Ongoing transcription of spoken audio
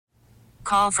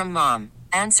call from mom.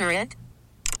 Answer it.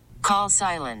 Call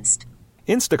silenced.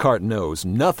 Instacart knows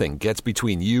nothing gets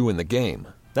between you and the game.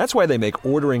 That's why they make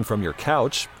ordering from your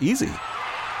couch easy.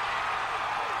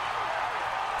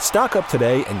 Stock up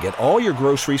today and get all your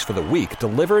groceries for the week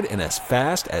delivered in as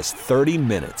fast as 30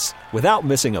 minutes without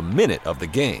missing a minute of the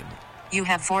game. You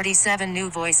have 47 new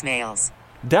voicemails.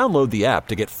 Download the app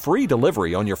to get free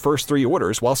delivery on your first 3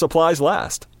 orders while supplies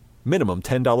last. Minimum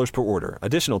 $10 per order.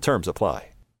 Additional terms apply.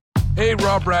 Hey,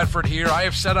 Rob Bradford here. I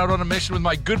have set out on a mission with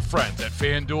my good friends at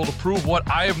FanDuel to prove what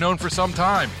I have known for some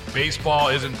time. Baseball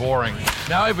isn't boring.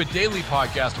 Now I have a daily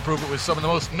podcast to prove it with some of the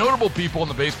most notable people in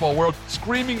the baseball world,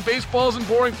 screaming baseball isn't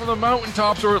boring from the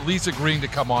mountaintops, or at least agreeing to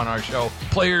come on our show.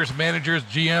 Players, managers,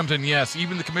 GMs, and yes,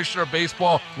 even the commissioner of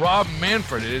baseball, Rob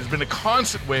Manfred. It has been a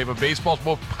constant wave of baseball's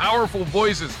most powerful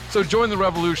voices. So join the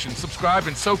revolution. Subscribe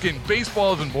and soak in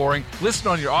Baseball Isn't Boring. Listen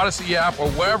on your Odyssey app or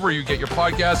wherever you get your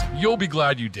podcasts. You'll be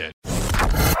glad you did.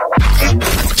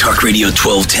 Talk Radio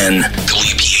 1210,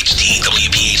 WPHT,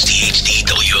 WPHT-HD,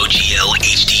 WOGL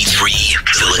HD3,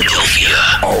 Philadelphia.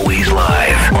 Always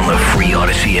live on the free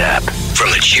Odyssey app. From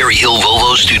the Cherry Hill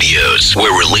Volvo Studios,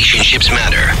 where relationships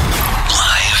matter.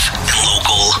 Live and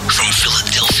local from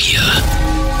Philadelphia.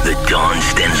 The Dawn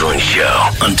Stensland Show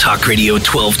on Talk Radio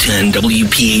 1210,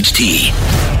 WPHT.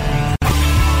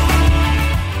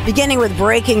 Beginning with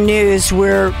breaking news,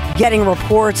 we're getting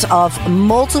reports of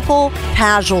multiple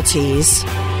casualties.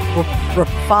 We're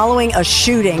following a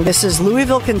shooting. This is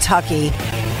Louisville, Kentucky.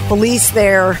 Police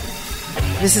there.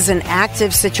 This is an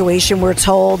active situation, we're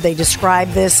told. They describe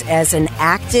this as an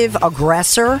active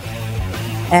aggressor.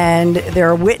 And there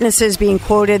are witnesses being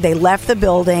quoted. They left the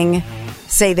building,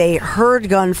 say they heard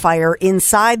gunfire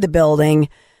inside the building.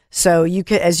 So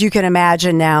as you can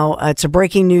imagine now, it's a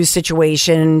breaking news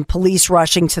situation, police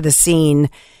rushing to the scene,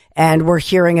 and we're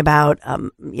hearing about, a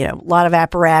lot of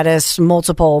apparatus,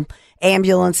 multiple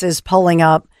ambulances pulling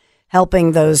up,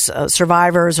 helping those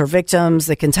survivors or victims.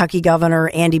 The Kentucky governor,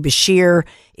 Andy Beshear,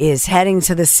 is heading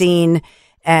to the scene,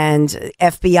 and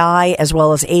FBI as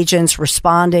well as agents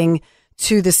responding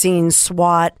to the scene,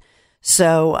 SWAT.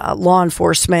 So law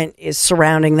enforcement is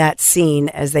surrounding that scene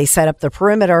as they set up the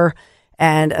perimeter.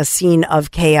 And a scene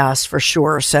of chaos for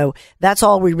sure. So that's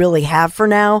all we really have for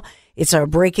now. It's a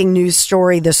breaking news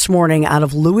story this morning out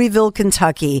of Louisville,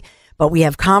 Kentucky. But we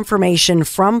have confirmation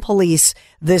from police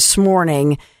this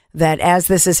morning that as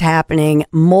this is happening,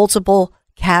 multiple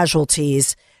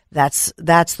casualties. That's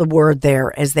the word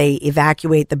there as they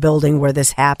evacuate the building where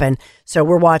this happened. So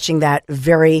we're watching that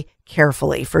very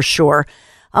carefully for sure.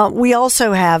 We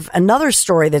also have another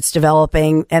story that's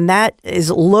developing, and that is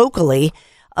locally.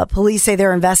 Police say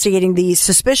they're investigating the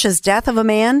suspicious death of a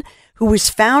man who was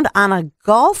found on a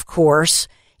golf course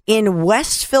in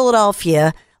West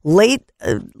Philadelphia late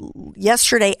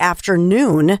yesterday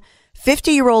afternoon.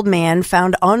 50-year-old man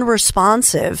found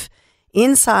unresponsive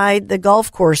inside the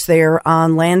golf course there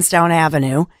on Lansdowne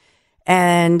Avenue.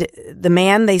 And the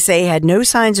man, they say, had no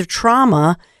signs of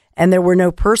trauma, and there were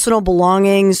no personal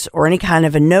belongings or any kind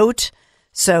of a note.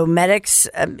 So medics,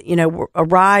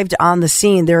 arrived on the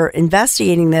scene. They're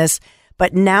investigating this,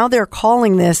 but now they're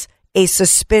calling this a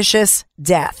suspicious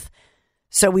death.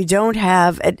 So we don't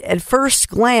have, at first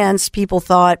glance, people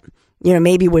thought,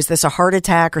 maybe was this a heart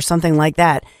attack or something like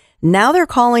that. Now they're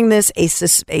calling this a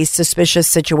suspicious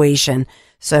situation.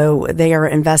 So they are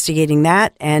investigating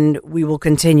that, and we will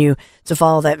continue to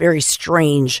follow that very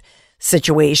strange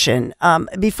situation.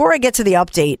 Before I get to the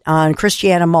update on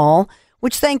Christiana Mall,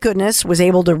 which thank goodness was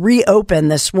able to reopen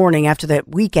this morning after that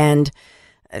weekend,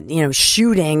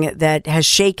 shooting that has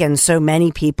shaken so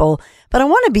many people. But I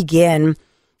want to begin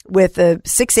with a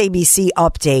 6ABC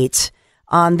update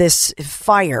on this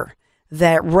fire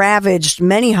that ravaged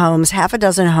many homes, half a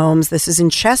dozen homes. This is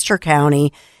in Chester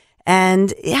County,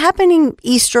 and happening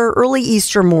early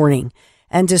Easter morning,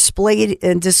 and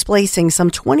displacing some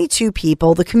 22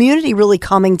 people. The community really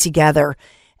coming together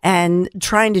and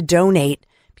trying to donate,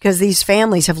 because these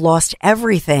families have lost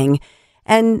everything.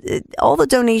 And all the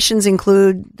donations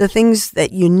include the things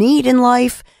that you need in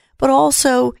life, but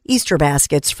also Easter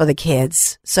baskets for the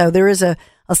kids. So there is a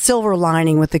silver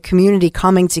lining with the community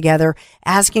coming together,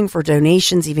 asking for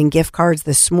donations, even gift cards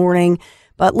this morning.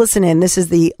 But listen in, this is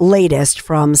the latest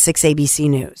from 6ABC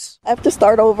News. I have to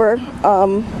start over,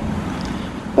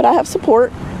 but I have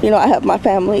support. I have my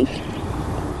family.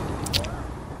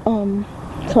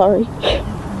 Sorry.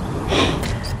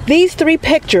 These 3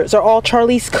 pictures are all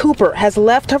Charlize Cooper has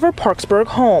left of her Parkesburg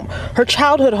home, her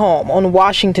childhood home on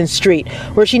Washington Street,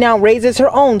 where she now raises her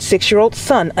own 6-year-old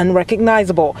son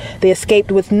unrecognizable. They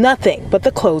escaped with nothing but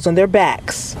the clothes on their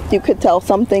backs. You could tell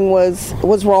something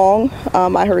was wrong.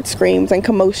 I heard screams and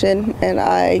commotion, and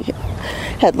I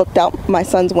had looked out my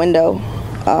son's window.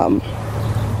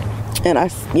 And I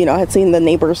had seen the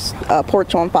neighbor's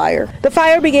porch on fire. The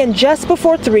fire began just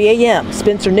before 3 a.m.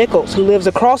 Spencer Nichols, who lives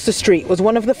across the street, was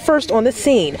one of the first on the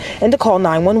scene and to call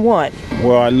 911.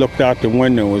 Well, I looked out the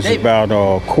window. It was about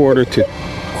quarter to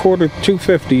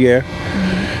 2:50, yeah.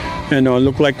 And it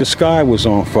looked like the sky was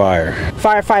on fire.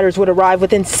 Firefighters would arrive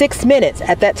within 6 minutes.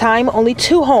 At that time, only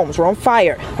 2 homes were on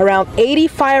fire. Around 80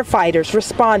 firefighters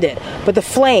responded, but the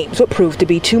flames would prove to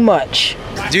be too much.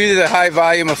 Due to the high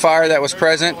volume of fire that was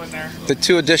present, the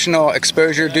 2 additional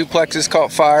exposure duplexes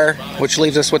caught fire, which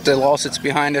leaves us with the loss that's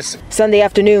behind us. Sunday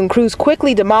afternoon, crews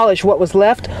quickly demolished what was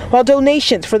left, while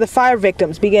donations for the fire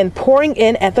victims began pouring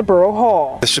in at the Borough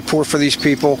Hall. The support for these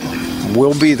people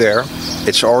will be there.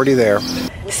 It's already there.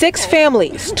 6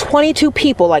 families, 22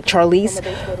 people like Charlize,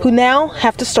 who now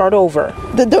have to start over.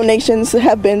 The donations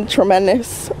have been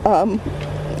tremendous.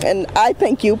 And I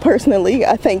thank you personally.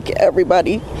 I thank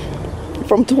everybody,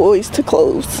 from toys to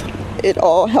clothes. It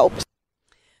all helps.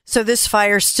 So this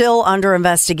fire still under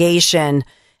investigation.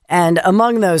 And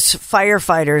among those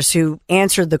firefighters who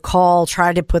answered the call,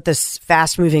 tried to put this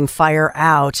fast-moving fire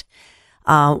out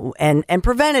and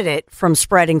prevented it from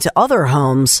spreading to other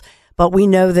homes. But we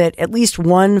know that at least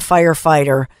one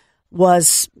firefighter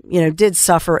did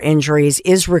suffer injuries,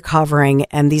 is recovering,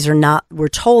 and these are not, we're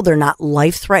told they're not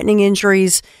life-threatening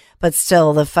injuries, but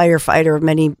still the firefighter,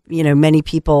 many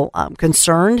people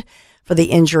concerned for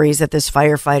the injuries that this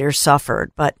firefighter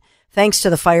suffered. But thanks to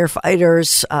the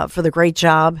firefighters for the great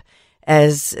job,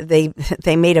 as they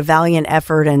made a valiant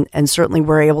effort and certainly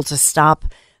were able to stop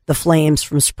the flames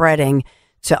from spreading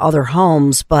to other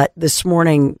homes. But this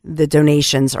morning, the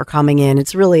donations are coming in.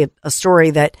 It's really a story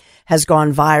that has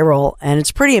gone viral, and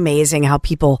it's pretty amazing how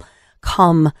people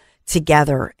come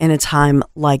together in a time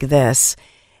like this.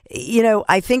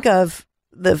 I think of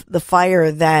the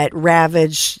fire that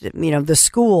ravaged, the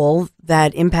school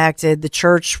that impacted the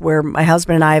church where my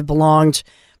husband and I have belonged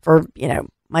for,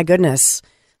 my goodness,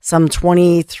 some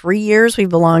 23 years. We've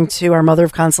belonged to our Mother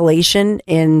of Consolation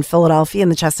in Philadelphia in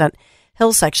the Chestnut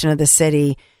Hill section of the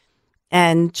city.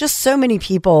 And just so many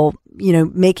people,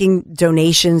 making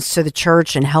donations to the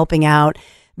church and helping out.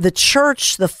 The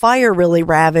church, the fire really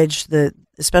ravaged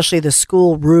especially the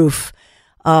school roof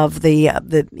of the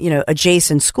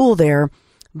adjacent school there.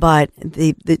 But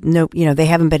they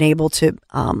haven't been able to,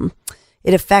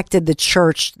 it affected the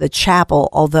church, the chapel,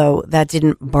 although that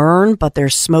didn't burn, but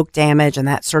there's smoke damage and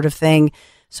that sort of thing.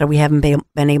 So we haven't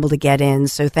been able to get in.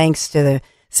 So thanks to the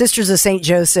Sisters of St.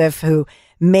 Joseph, who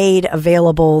made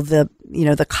available the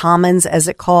commons, as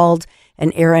it called,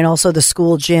 and also the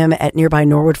school gym at nearby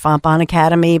Norwood Fontbonne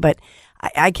Academy. But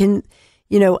I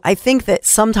think that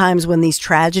sometimes when these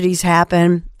tragedies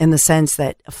happen, in the sense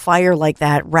that a fire like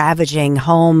that ravaging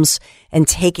homes and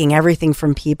taking everything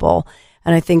from people,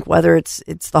 and I think whether it's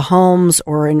the homes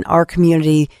or in our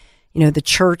community, the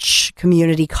church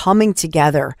community coming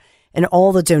together and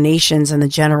all the donations and the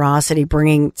generosity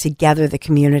bringing together the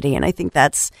community. And I think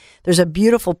there's a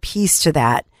beautiful piece to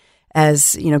that,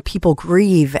 as, people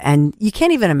grieve, and you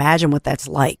can't even imagine what that's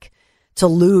like to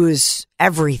lose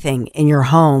everything in your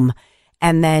home.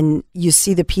 And then you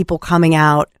see the people coming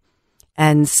out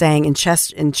and saying in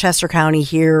Chester County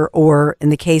here, or in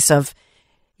the case of,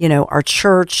 our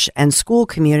church and school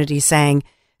community, saying,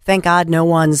 thank God no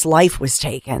one's life was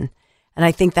taken. And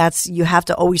I think you have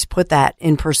to always put that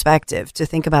in perspective, to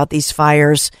think about these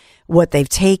fires, what they've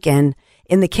taken.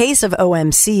 In the case of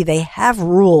OMC, they have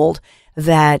ruled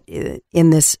that in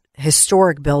this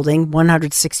historic building,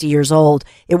 160 years old,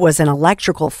 it was an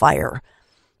electrical fire.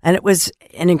 And it was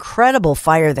an incredible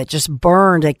fire that just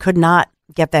burned. They could not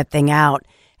get that thing out.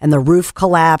 And the roof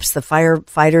collapsed. The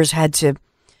firefighters had to,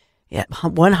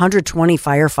 120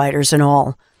 firefighters in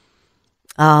all.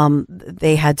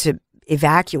 They had to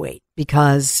evacuate,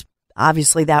 because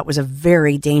obviously that was a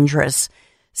very dangerous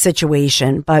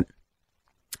situation. But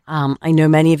I know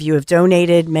many of you have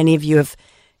donated. Many of you have,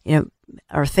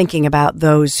 are thinking about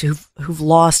those who've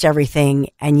lost everything,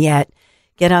 and yet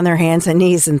get on their hands and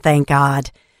knees and thank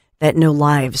God that no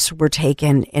lives were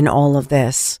taken in all of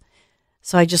this.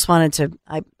 So I just wanted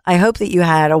to, I hope that you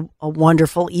had a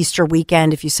wonderful Easter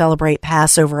weekend. If you celebrate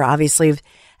Passover, obviously,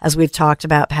 as we've talked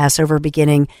about, Passover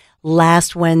beginning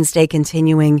last Wednesday,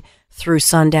 continuing through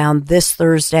sundown this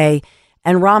Thursday,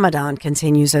 and Ramadan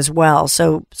continues as well.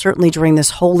 So certainly during this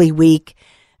Holy Week,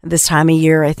 this time of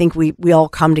year, I think we all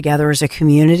come together as a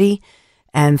community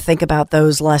and think about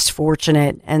those less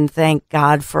fortunate and thank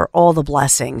God for all the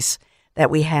blessings that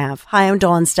we have. Hi, I'm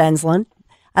Dawn Stensland.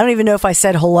 I don't even know if I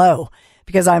said hello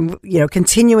because I'm,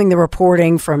 continuing the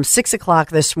reporting from 6 o'clock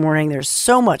this morning. There's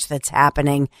so much that's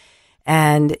happening.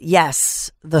 And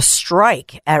yes, the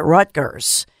strike at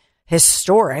Rutgers,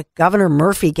 historic. Governor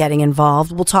Murphy getting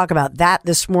involved. We'll talk about that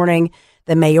this morning,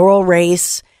 the mayoral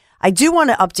race. I do want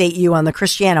to update you on the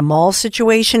Christiana Mall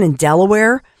situation in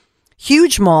Delaware.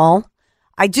 Huge mall.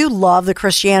 I do love the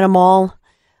Christiana Mall,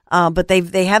 but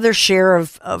they have their share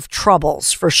of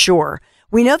troubles for sure.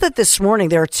 We know that this morning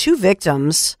there are 2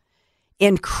 victims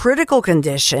in critical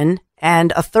condition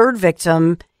and a 3rd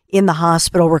victim in the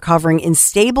hospital recovering in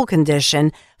stable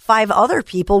condition. 5 other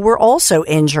people were also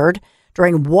injured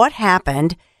during what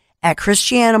happened at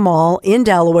Christiana Mall in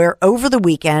Delaware over the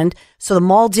weekend. So the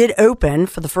mall did open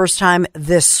for the first time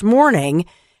this morning.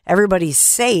 Everybody's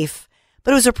safe,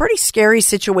 but it was a pretty scary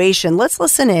situation. Let's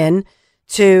listen in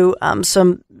to an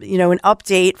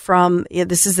update from,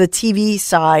 this is the TV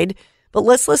side, but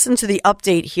let's listen to the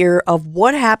update here of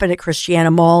what happened at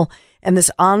Christiana Mall and this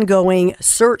ongoing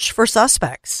search for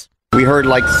suspects. We heard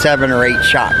like 7 or 8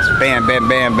 shots. Bam, bam,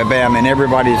 bam, bam, bam, and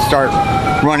everybody start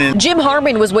running. Jim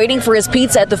Harmon was waiting for his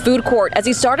pizza at the food court. As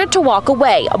he started to walk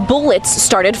away, bullets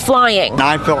started flying.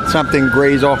 I felt something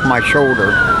graze off my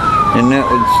shoulder. And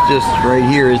it's just right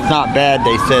here. It's not bad,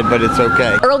 they said, but it's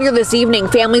okay. Earlier this evening,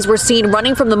 families were seen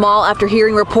running from the mall after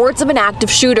hearing reports of an active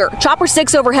shooter. Chopper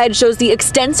 6 overhead shows the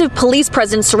extensive police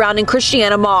presence surrounding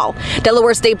Christiana Mall.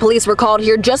 Delaware State Police were called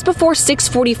here just before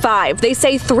 6:45. They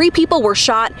say 3 people were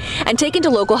shot and taken to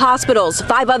local hospitals.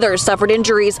 5 others suffered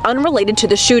injuries unrelated to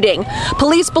the shooting.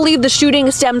 Police believe the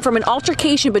shooting stemmed from an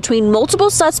altercation between multiple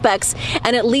suspects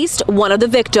and at least one of the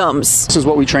victims. This is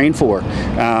what we train for.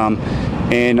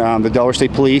 And the Delaware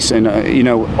State Police and,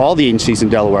 all the agencies in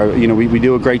Delaware, we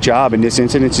do a great job. And this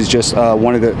incident is just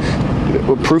one of the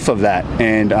proof of that.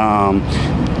 And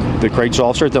the courageous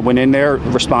officers that went in there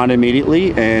responded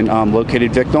immediately and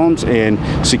located victims and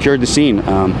secured the scene.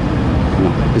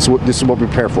 This is what we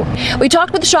prepare for. We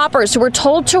talked with shoppers who were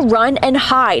told to run and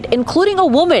hide, including a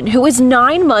woman who is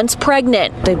 9 months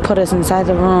pregnant. They put us inside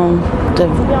the room to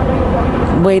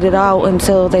wait it out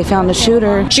until they found the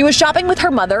shooter. She was shopping with her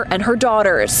mother and her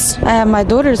daughters. I have my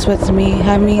daughters with me.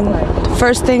 The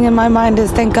first thing in my mind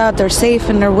is thank God they're safe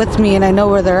and they're with me and I know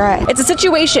where they're at. It's a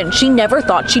situation she never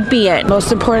thought she'd be in.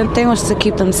 Most important thing was to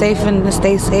keep them safe and to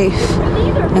stay safe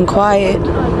and quiet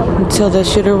until the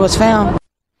shooter was found.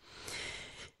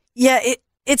 Yeah,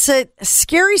 it's a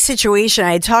scary situation.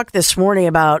 I had talked this morning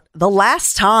about the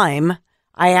last time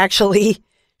I actually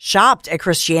shopped at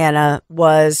Christiana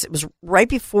was right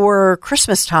before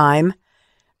Christmas time,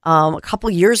 a couple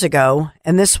years ago,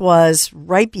 and this was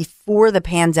right before the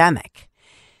pandemic.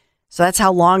 So that's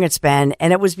how long it's been,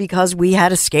 and it was because we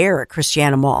had a scare at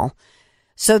Christiana Mall.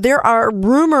 So there are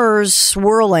rumors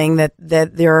swirling that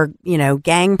there are,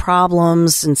 gang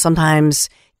problems and sometimes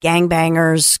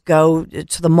gangbangers go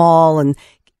to the mall,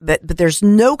 but there's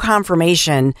no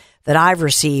confirmation that I've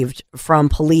received from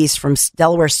police, from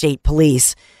Delaware State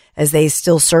Police, as they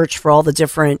still search for all the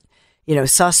different,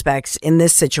 suspects in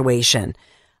this situation.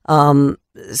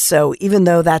 So even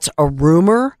though that's a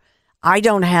rumor, I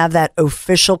don't have that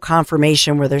official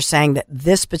confirmation where they're saying that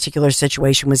this particular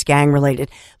situation was gang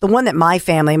related. The one that my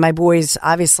family, my boys,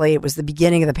 obviously it was the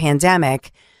beginning of the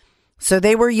pandemic. So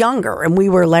they were younger and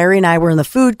Larry and I were in the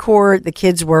food court. The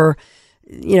kids were,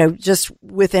 just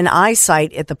within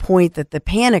eyesight at the point that the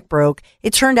panic broke.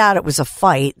 It turned out it was a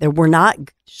fight. There were not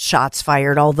shots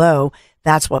fired, although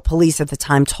that's what police at the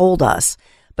time told us.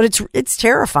 But it's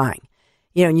terrifying,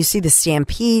 and you see the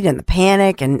stampede and the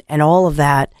panic and all of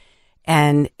that.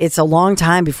 And it's a long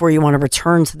time before you want to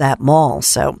return to that mall.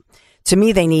 So to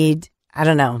me, they need,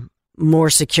 more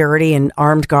security and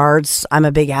armed guards. I'm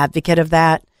a big advocate of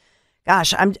that.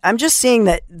 Gosh, I'm just seeing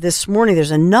that this morning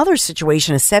there's another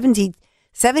situation. A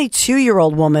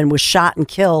 72-year-old woman was shot and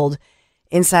killed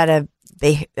inside a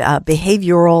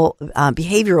behavioral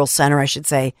center, I should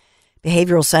say,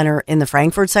 behavioral center in the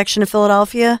Frankfurt section of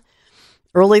Philadelphia.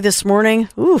 Early this morning,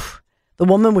 the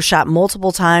woman was shot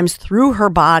multiple times through her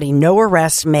body. No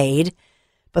arrests made,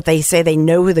 but they say they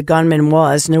know who the gunman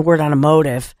was. No word on a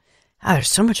motive. There's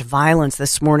so much violence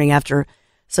this morning after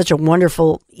such a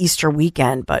wonderful Easter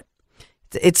weekend, but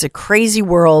it's a crazy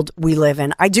world we live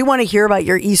in. I do want to hear about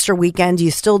your Easter weekend. Do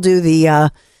you still do the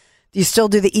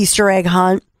Easter egg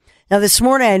hunt? Now, this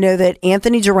morning, I know that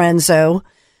Anthony Dorenzo,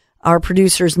 our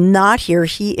producer, is not here.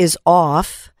 He is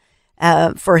off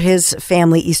for his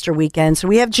family Easter weekend. So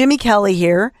we have Jimmy Kelly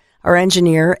here, our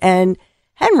engineer. And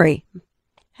Henry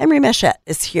Meshette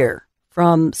is here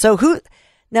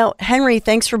now, Henry,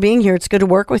 thanks for being here. It's good to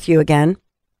work with you again.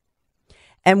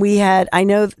 And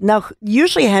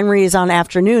usually Henry is on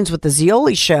afternoons with the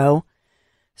Zioli show.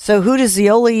 So who does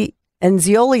Zioli, and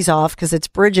Zioli's off because it's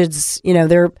Bridget's,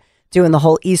 they're doing the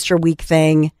whole Easter week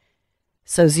thing.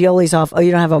 So Zioli's off. Oh,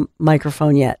 you don't have a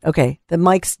microphone yet. Okay. The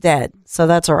mic's dead. So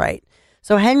that's all right.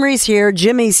 So Henry's here.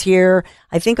 Jimmy's here.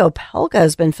 I think Opelka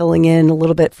has been filling in a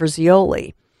little bit for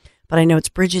Zioli. But I know it's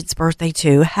Bridget's birthday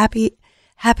too. Happy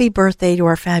birthday to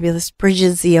our fabulous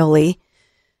Bridget Zioli.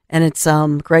 And it's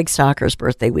Greg Stocker's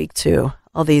birthday week too.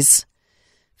 All these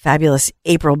fabulous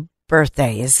April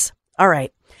birthdays. All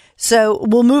right. So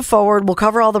we'll move forward. We'll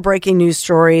cover all the breaking news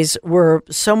stories. We're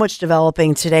so much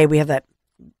developing today. We have that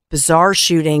bizarre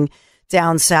shooting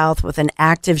down south with an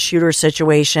active shooter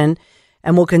situation.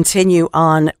 And we'll continue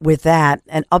on with that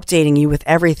and updating you with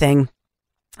everything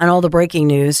and all the breaking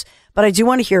news. But I do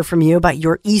want to hear from you about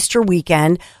your Easter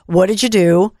weekend. What did you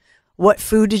do? What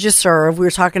food did you serve? We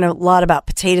were talking a lot about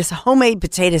homemade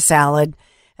potato salad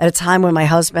at a time when my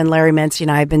husband, Larry Mency,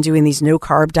 and I have been doing these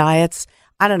no-carb diets.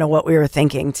 I don't know what we were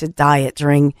thinking to diet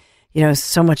during,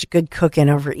 so much good cooking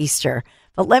over Easter.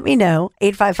 But let me know,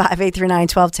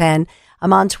 855-839-1210.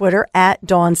 I'm on Twitter at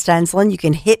Dawn Stenslin. You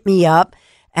can hit me up.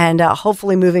 And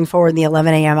hopefully moving forward in the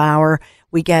 11 a.m. hour,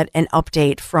 we get an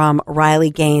update from Riley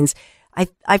Gaines.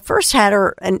 I first had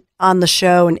her on the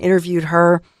show and interviewed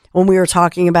her when we were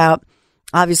talking about,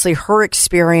 obviously, her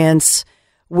experience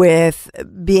with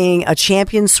being a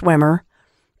champion swimmer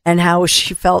and how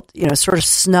she felt, sort of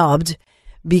snubbed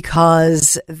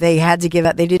because they had to give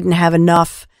up. They didn't have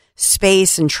enough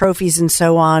space and trophies and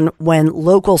so on when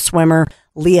local swimmer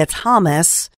Leah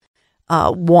Thomas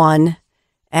won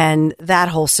and that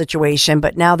whole situation.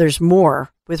 But now there's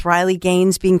more with Riley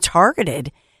Gaines being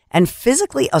targeted and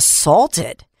physically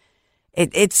assaulted.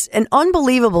 It's an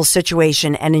unbelievable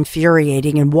situation and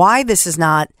infuriating, and why this is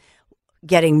not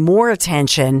getting more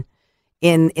attention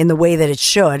in the way that it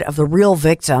should, of the real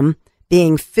victim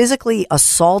being physically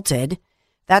assaulted.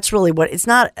 That's really what it's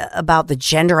not about, the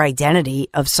gender identity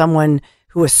of someone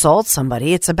who assaults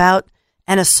somebody. It's about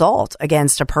an assault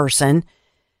against a person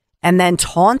and then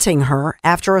taunting her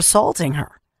after assaulting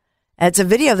her. And it's a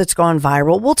video that's gone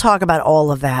viral. We'll talk about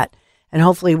all of that. And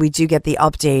hopefully we do get the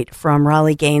update from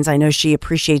Riley Gaines. I know she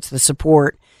appreciates the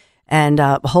support, and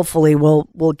hopefully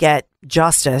we'll get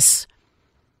justice.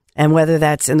 And whether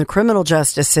that's in the criminal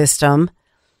justice system,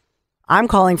 I'm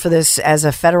calling for this as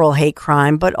a federal hate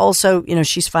crime, but also,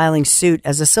 she's filing suit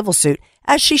as a civil suit,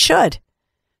 as she should.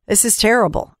 This is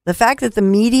terrible. The fact that the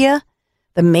media,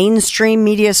 the mainstream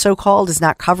media so-called, is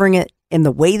not covering it in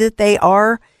the way that they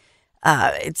are,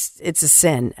 it's a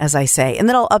sin, as I say. And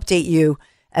then I'll update you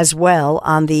as well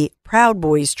on the Proud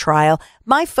Boys trial.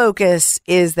 My focus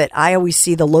is that I always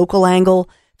see the local angle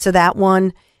to that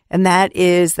one, and that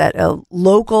is that a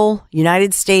local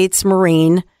United States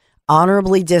Marine,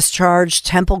 honorably discharged,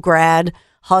 Temple grad,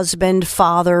 husband,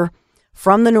 father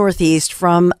from the Northeast,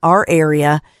 from our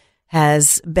area,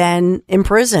 has been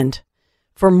imprisoned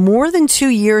for more than 2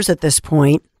 years at this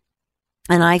point,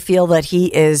 and I feel that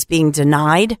he is being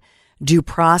denied due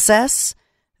process.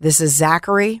 This is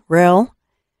Zachary Rill.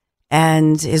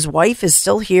 And his wife is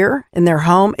still here in their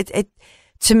home.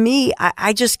 To me,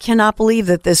 I just cannot believe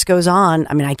that this goes on.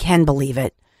 I mean, I can believe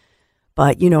it,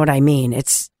 but you know what I mean.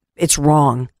 It's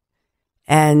wrong.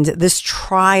 And this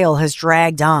trial has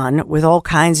dragged on with all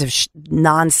kinds of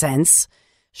nonsense.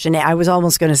 I was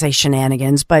almost going to say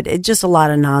shenanigans, but it's just a lot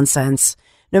of nonsense.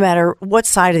 No matter what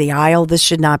side of the aisle, this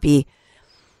should not be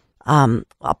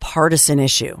a partisan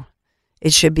issue.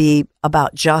 It should be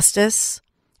about justice.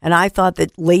 And I thought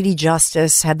that Lady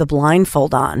Justice had the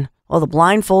blindfold on. Well, the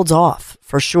blindfold's off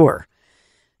for sure.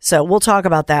 So we'll talk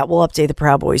about that. We'll update the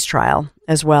Proud Boys trial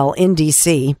as well in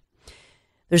D.C.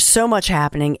 There's so much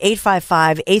happening.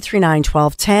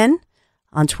 855-839-1210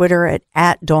 on Twitter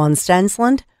at Dawn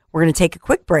Stensland. We're going to take a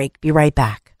quick break. Be right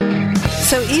back.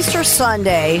 So Easter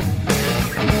Sunday,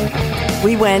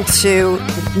 we went to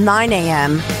 9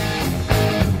 a.m.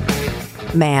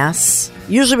 Mass.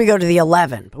 Usually we go to the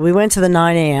 11, but we went to the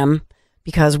 9 a.m.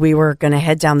 because we were going to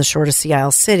head down the shore to Sea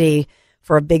Isle City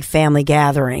for a big family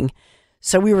gathering.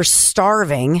 So we were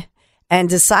starving and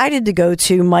decided to go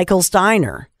to Michael's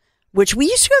Diner, which we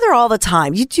used to go there all the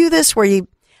time. You do this where you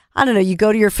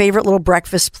go to your favorite little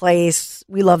breakfast place.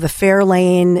 We love the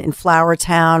Fairlane in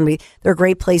Flowertown. There are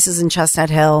great places in Chestnut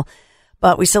Hill.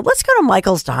 But we said, let's go to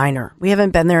Michael's Diner. We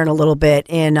haven't been there in a little bit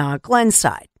in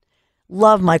Glenside.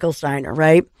 Love Michael's Diner,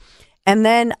 right? And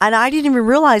I didn't even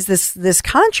realize this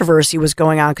controversy was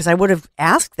going on because I would have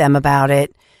asked them about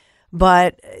it.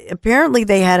 But apparently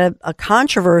they had a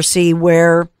controversy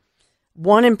where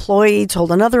one employee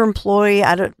told another employee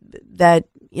that,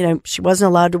 she wasn't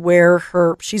allowed to wear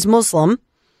she's Muslim,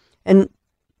 and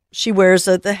she wears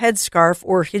the headscarf,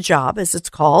 or hijab, as it's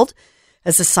called,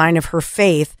 as a sign of her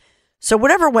faith. So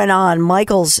whatever went on,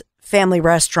 Michael's family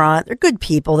restaurant, they're good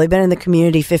people. They've been in the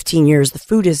community 15 years. The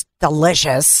food is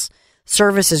delicious.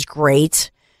 Service is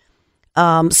great.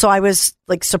 So I was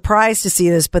surprised to see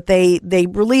this, but they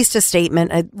released a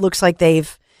statement. It looks like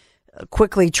they've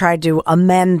quickly tried to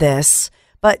amend this,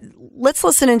 but let's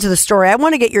listen into the story. I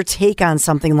want to get your take on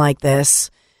something like this,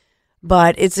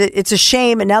 but it's a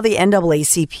shame. And now the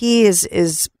NAACP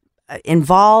is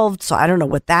involved. So I don't know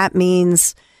what that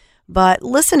means, but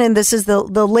listen in. This is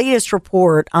the latest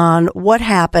report on what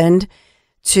happened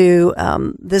to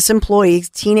this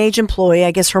teenage employee.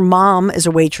 I guess her mom is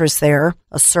a waitress there,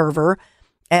 a server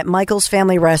at Michael's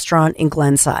family restaurant in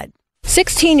Glenside.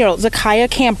 16-year-old Zakiyah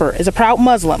Camper is a proud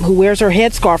Muslim who wears her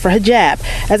headscarf or hijab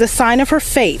as a sign of her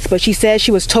faith, but she says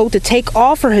she was told to take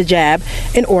off her hijab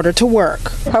in order to work.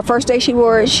 Her first day she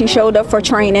wore it, she showed up for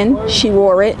training, she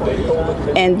wore it,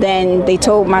 and then they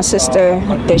told my sister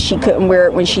that she couldn't wear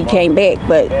it when she came back,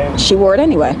 but she wore it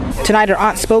anyway. Tonight her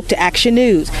aunt spoke to Action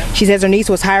News. She says her niece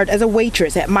was hired as a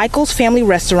waitress at Michael's family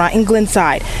restaurant in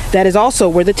Glenside. That is also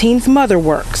where the teen's mother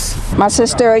works. My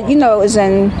sister, is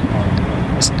in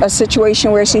a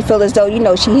situation where she feels as though,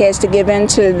 she has to give in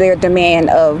to their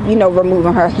demand of,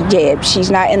 removing her hijab.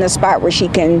 She's not in a spot where she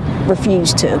can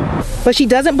refuse to. But she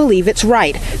doesn't believe it's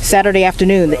right. Saturday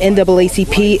afternoon, the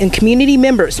NAACP and community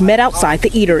members met outside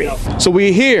the eatery. So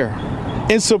we're here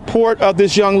in support of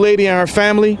this young lady and her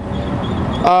family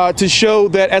to show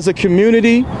that as a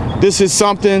community, this is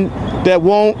something that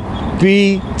won't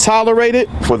be tolerated.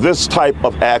 For this type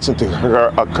of action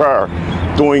to occur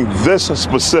during this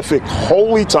specific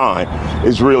holy time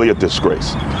is really a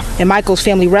disgrace. And Michael's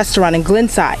family restaurant in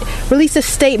Glenside released a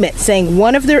statement saying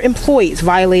one of their employees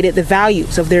violated the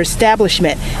values of their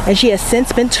establishment, and she has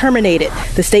since been terminated.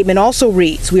 The statement also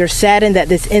reads, "We are saddened that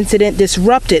this incident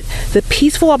disrupted the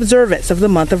peaceful observance of the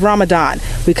month of Ramadan.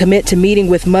 We commit to meeting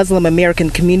with Muslim American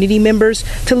community members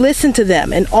to listen to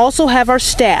them and also have our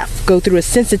staff go through a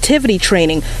sensitivity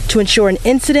training to ensure an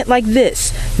incident like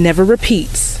this never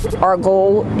repeats." Our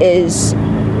goal is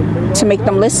to make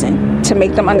them listen, to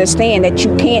make them understand that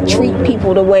you can't treat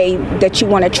people the way that you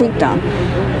want to treat them.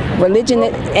 Religion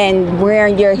and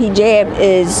wearing your hijab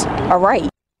is a right.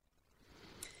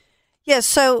 Yeah,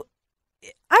 so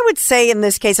I would say in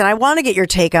this case, and I want to get your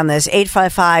take on this,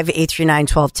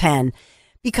 855-839-1210,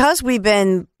 because we've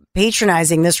been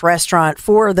patronizing this restaurant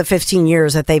for the 15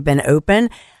 years that they've been open,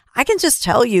 I can just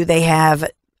tell you they have,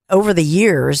 over the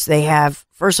years, they have,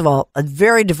 first of all, a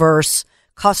very diverse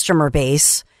customer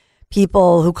base,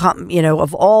 people who come,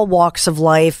 of all walks of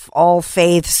life, all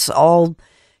faiths, all,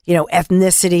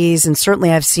 ethnicities. And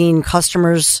certainly I've seen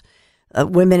customers,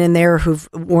 women in there who've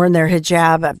worn their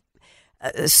hijab.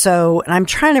 And I'm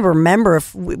trying to remember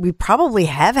if we probably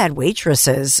have had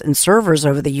waitresses and servers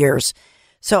over the years.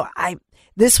 So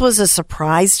this was a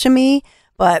surprise to me,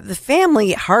 but the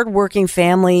family, hardworking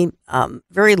family,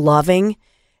 very loving.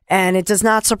 And it does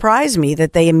not surprise me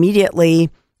that they immediately,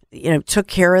 took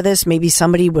care of this. Maybe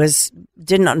somebody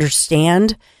didn't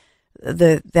understand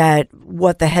that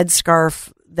what the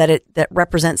headscarf that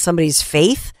represents somebody's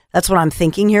faith. That's what I'm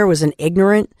thinking here, was an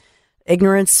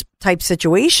ignorance type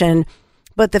situation.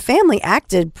 But the family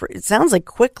acted, it sounds like,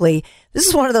 quickly. This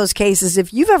is one of those cases,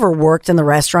 if you've ever worked in the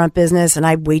restaurant business, and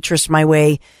I waitressed my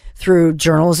way through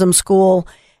journalism school,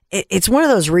 it's one of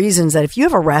those reasons that if you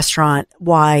have a restaurant,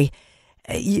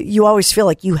 you always feel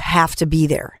like you have to be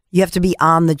there. You have to be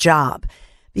on the job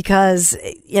because,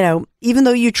 even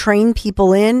though you train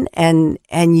people in and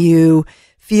you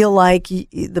feel like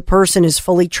the person is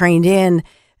fully trained in,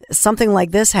 something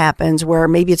like this happens where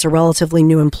maybe it's a relatively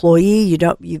new employee.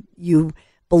 You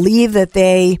believe that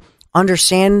they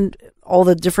understand all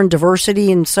the different diversity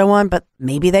and so on, but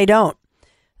maybe they don't.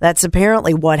 That's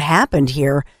apparently what happened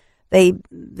here. They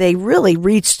really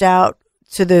reached out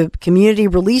to the community,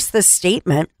 released this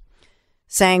statement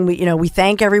saying, we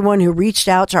thank everyone who reached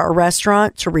out to our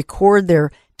restaurant to record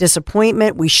their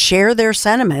disappointment. We share their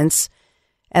sentiments.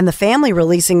 And the family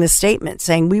releasing this statement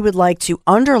saying, we would like to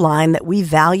underline that we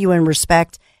value and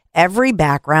respect every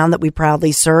background that we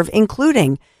proudly serve,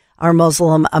 including our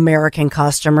Muslim American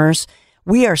customers.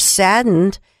 We are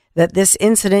saddened that this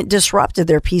incident disrupted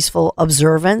their peaceful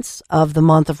observance of the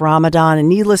month of Ramadan. And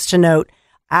needless to note,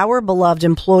 our beloved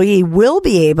employee will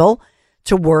be able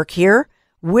to work here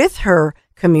with her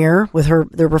kamir,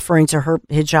 they're referring to her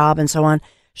hijab and so on,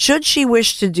 should she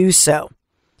wish to do so.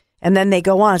 And then they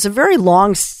go on. It's a very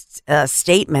long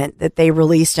statement that they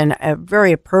released and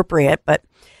very appropriate, but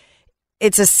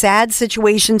it's a sad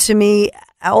situation to me.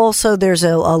 Also, there's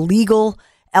a legal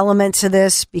element to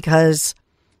this because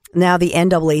now the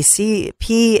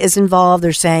NAACP is involved.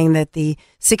 They're saying that the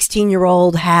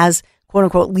 16-year-old has, quote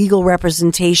unquote, legal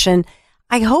representation.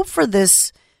 I hope for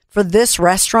this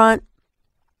restaurant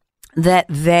that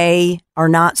they are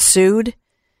not sued,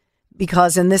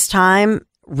 because in this time,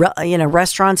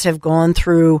 restaurants have gone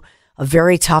through a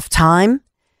very tough time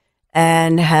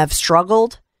and have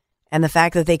struggled. And the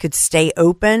fact that they could stay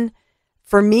open,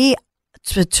 for me,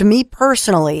 to me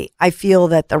personally, I feel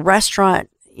that the restaurant,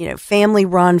 family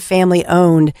run, family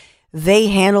owned, they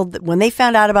handled, when they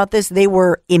found out about this, they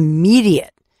were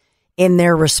immediate in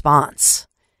their response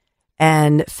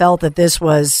and felt that this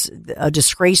was a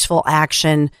disgraceful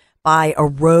action by a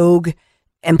rogue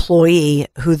employee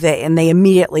and they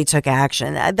immediately took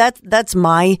action. That's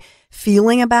my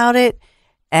feeling about it.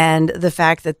 And the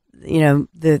fact that,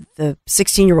 the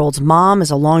 16-year-old's mom is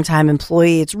a longtime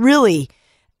employee, it's really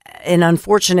an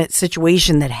unfortunate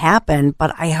situation that happened,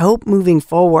 but I hope moving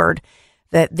forward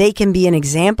that they can be an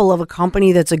example of a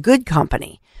company that's a good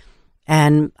company.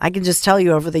 And I can just tell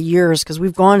you over the years, because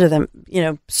we've gone to them,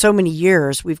 so many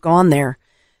years we've gone there,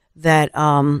 that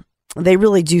they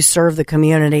really do serve the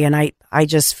community. And I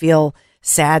just feel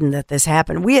saddened that this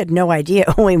happened. We had no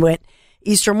idea when we went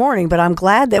Easter morning, but I'm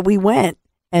glad that we went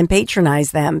and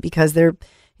patronized them because they're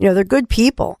good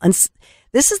people. And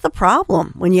this is the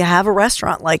problem when you have a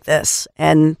restaurant like this.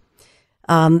 And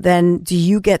then do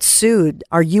you get sued?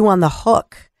 Are you on the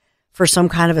hook for some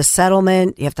kind of a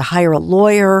settlement? You have to hire a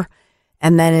lawyer,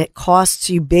 and then it costs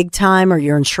you big time, or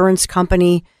your insurance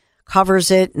company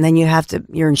covers it, and then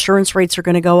your insurance rates are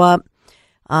going to go up.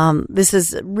 This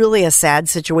is really a sad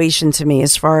situation to me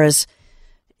as far as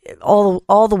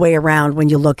all the way around when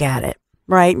you look at it,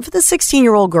 right? And for the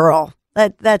 16-year-old girl,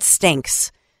 that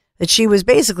stinks. That she was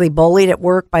basically bullied at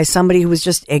work by somebody who was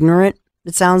just ignorant,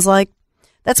 it sounds like.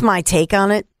 That's my take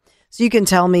on it. So you can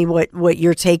tell me what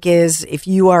your take is if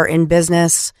you are in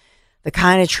business, the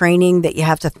kind of training that you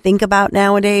have to think about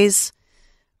nowadays.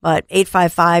 But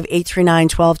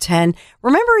 855-839-1210.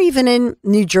 Remember even in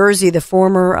New Jersey, the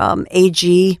former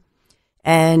AG,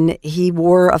 and he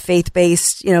wore a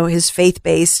faith-based, his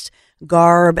faith-based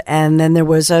garb. And then there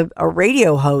was a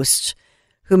radio host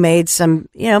who made some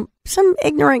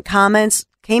ignorant comments,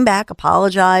 came back,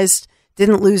 apologized,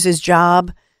 didn't lose his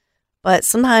job. But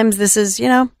sometimes this is,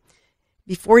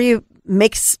 before you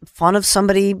make fun of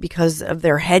somebody because of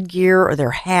their headgear or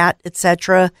their hat,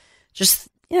 etc., just,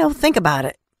 think about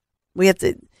it. We have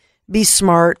to be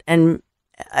smart. And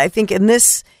I think in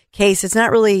this case, it's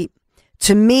not really,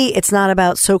 to me, it's not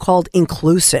about so-called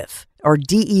inclusive or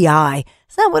DEI.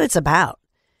 It's not what it's about.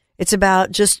 It's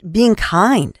about just being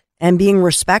kind and being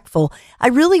respectful. I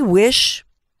really wish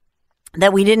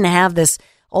that we didn't have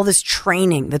all this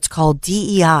training that's called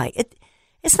DEI.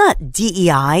 It's not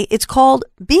DEI. It's called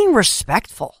being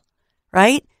respectful,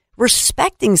 right?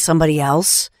 Respecting somebody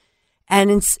else. And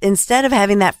instead of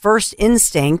having that first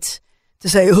instinct to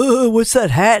say, oh, what's that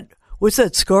hat? What's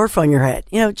that scarf on your head?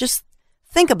 Just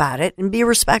think about it and be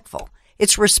respectful.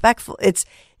 It's respectful. It's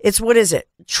what is it?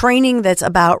 Training that's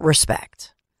about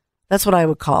respect. That's what I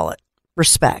would call it.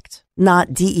 Respect,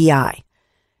 not DEI.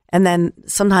 And then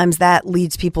sometimes that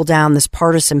leads people down this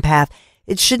partisan path.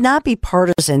 It should not be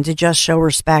partisan to just show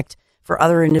respect for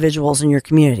other individuals in your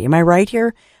community. Am I right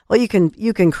here? Well, you can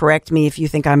correct me if you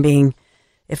think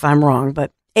if I'm wrong,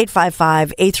 but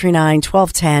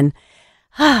 855-839-1210.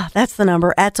 That's the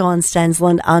number, at Dawn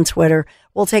Stensland on Twitter.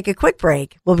 We'll take a quick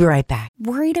break. We'll be right back.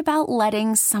 Worried about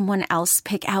letting someone else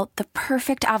pick out the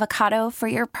perfect avocado for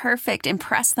your perfect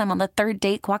impress them on the third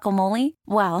date guacamole?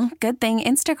 Well, good thing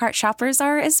Instacart shoppers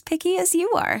are as picky as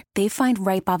you are. They find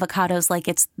ripe avocados like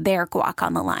it's their guac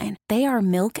on the line. They are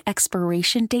milk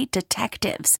expiration date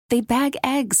detectives. They bag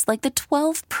eggs like the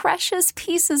 12 precious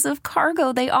pieces of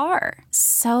cargo they are.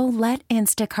 So let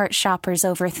Instacart shoppers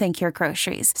overthink your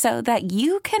groceries so that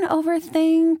you can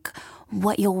overthink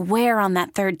what you'll wear on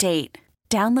that third date.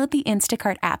 Download the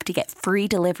Instacart app to get free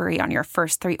delivery on your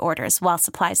first 3 orders while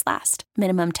supplies last.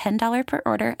 Minimum $10 per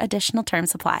order. Additional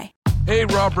terms apply. Hey,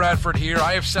 Rob Bradford here.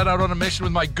 I have set out on a mission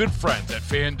with my good friends at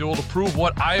FanDuel to prove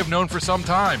what I have known for some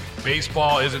time.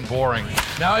 Baseball isn't boring.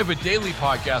 Now I have a daily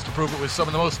podcast to prove it with some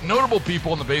of the most notable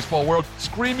people in the baseball world,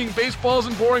 screaming baseball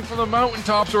isn't boring from the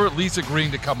mountaintops, or at least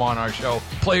agreeing to come on our show.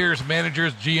 Players,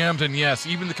 managers, GMs, and yes,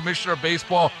 even the commissioner of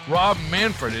baseball, Rob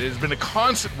Manfred. It has been a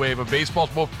constant wave of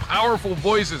baseball's most powerful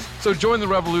voices. So join the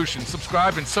revolution.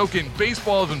 Subscribe and soak in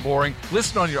Baseball Isn't Boring.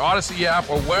 Listen on your Odyssey app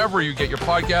or wherever you get your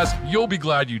podcasts. You'll be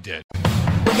glad you did.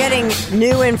 We're getting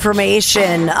new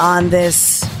information on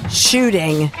this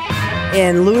shooting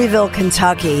in Louisville,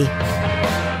 Kentucky.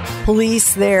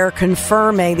 Police there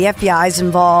confirming the FBI is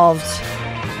involved.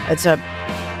 It's a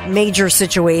major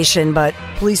situation, but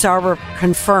police are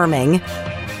confirming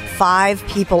 5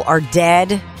 people are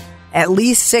dead. At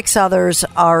least 6 others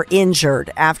are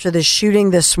injured after the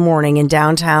shooting this morning in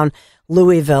downtown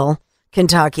Louisville,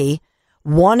 Kentucky.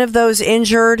 One of those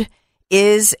injured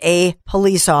is a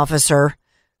police officer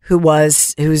who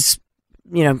was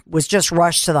just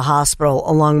rushed to the hospital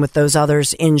along with those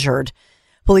others injured.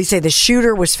 Police say the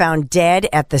shooter was found dead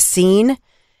at the scene,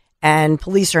 and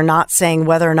police are not saying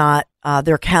whether or not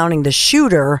they're counting the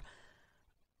shooter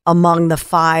among the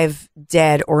 5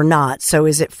 dead or not. So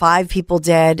is it 5 people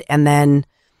dead, and then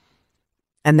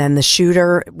the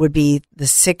shooter would be the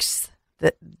 6th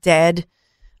dead?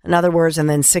 In other words, and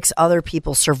then 6 other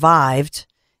people survived,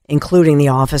 including the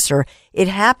officer. It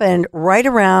happened right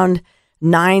around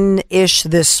 9-ish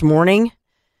this morning,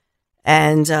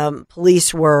 and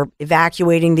police were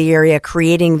evacuating the area,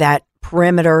 creating that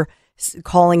perimeter,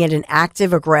 calling it an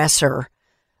active aggressor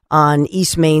on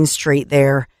East Main Street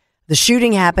there. The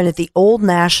shooting happened at the old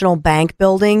National Bank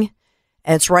building,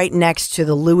 and it's right next to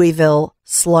the Louisville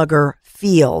Slugger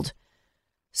Field.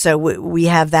 So we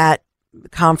have that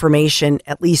confirmation,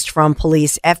 at least from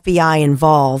police, FBI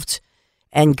involved,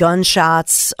 and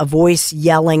gunshots, a voice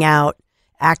yelling out,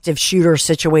 active shooter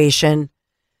situation.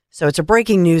 So it's a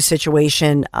breaking news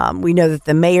situation. We know that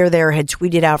the mayor there had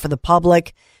tweeted out for the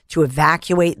public to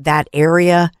evacuate that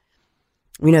area.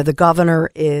 We know the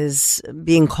governor is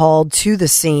being called to the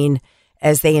scene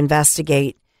as they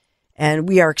investigate. And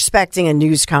we are expecting a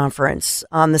news conference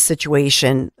on the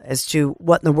situation as to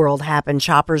what in the world happened,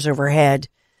 choppers overhead.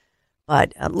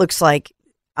 But it looks like,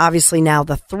 obviously, now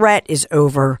the threat is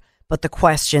over, but the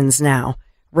questions now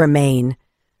remain.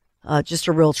 Just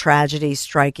a real tragedy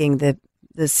striking the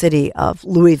city of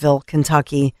Louisville,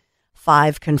 Kentucky.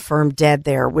 5 confirmed dead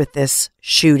there with this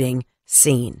shooting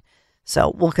scene.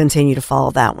 So we'll continue to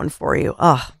follow that one for you.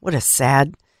 Oh, what a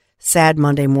sad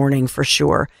Monday morning for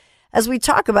sure. As we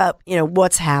talk about,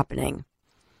 what's happening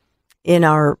in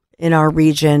our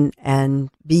region and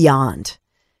beyond.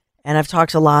 And I've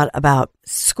talked a lot about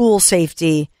school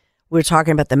safety. We're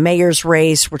talking about the mayor's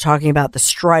race. We're talking about the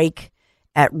strike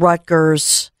at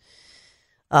Rutgers.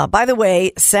 By the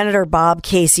way, Senator Bob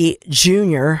Casey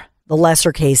Jr., the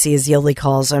lesser Casey as Yoli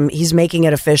calls him, he's making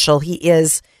it official. He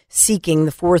is seeking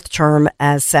the 4th term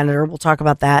as senator. We'll talk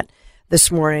about that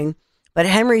this morning. But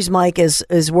Henry's mic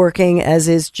is working, as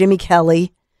is Jimmy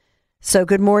Kelly. So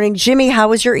good morning, Jimmy. How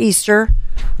was your Easter?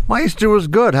 My Easter was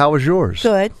good. How was yours?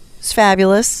 Good. It's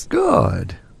fabulous.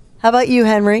 Good. How about you,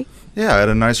 Henry? Yeah, I had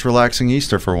a nice, relaxing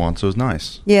Easter for once. It was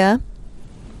nice. Yeah.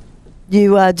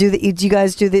 You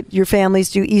your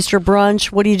families do Easter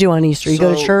brunch? What do you do on Easter? You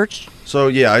go to church? So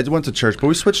yeah, I went to church, but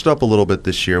we switched up a little bit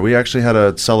this year. We actually had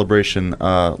a celebration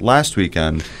last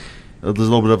weekend. There's a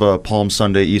little bit of a Palm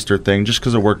Sunday Easter thing, just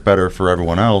because it worked better for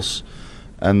everyone else.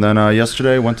 And then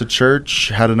yesterday, went to church,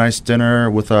 had a nice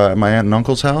dinner with my aunt and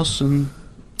uncle's house, and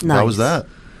that was that.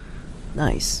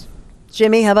 Nice.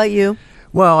 Jimmy, how about you?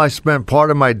 Well, I spent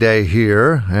part of my day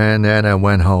here, and then I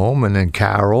went home, and then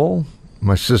Carol,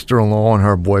 my sister-in-law, and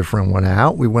her boyfriend went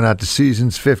out. We went out to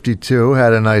Seasons 52,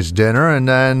 had a nice dinner, and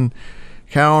then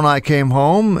Carol and I came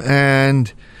home,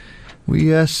 and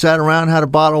we sat around, had a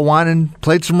bottle of wine, and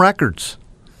played some records.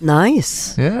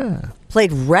 Nice. Yeah.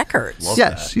 Played records?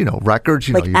 Yes, records.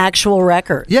 Actual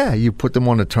records? Yeah, you put them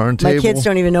on the turntable. My kids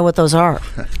don't even know what those are.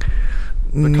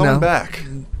 They're coming back.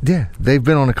 Yeah, they've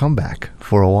been on a comeback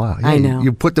for a while. Yeah, I know.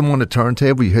 You put them on the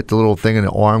turntable, you hit the little thing, and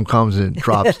the arm comes and it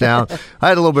drops down. I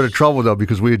had a little bit of trouble, though,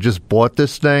 because we had just bought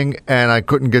this thing, and I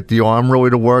couldn't get the arm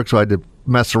really to work, so I had to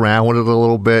mess around with it a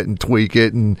little bit and tweak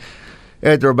it, and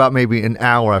after about maybe an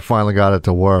hour, I finally got it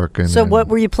to work. So what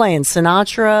were you playing?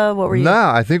 Sinatra? What were you? No,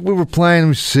 I think we were playing, let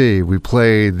me see, we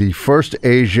played the first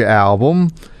Asia album.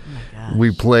 We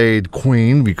played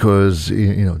Queen because,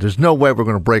 there's no way we're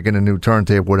going to break in a new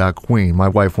turntable without Queen. My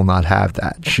wife will not have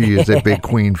that. She is a big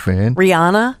Queen fan.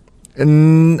 Rihanna?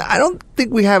 And I don't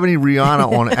think we have any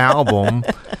Rihanna on album.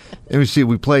 Let me see.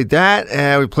 We played that,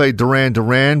 and we played Duran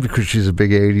Duran because she's a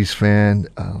big 80s fan.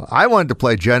 I wanted to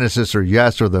play Genesis or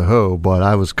Yes or The Who, but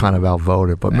I was kind of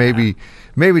outvoted. But maybe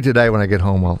today when I get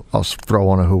home, I'll throw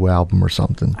on a Who album or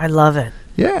something. I love it.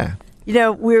 Yeah. You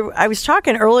know, I was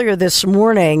talking earlier this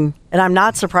morning, and I'm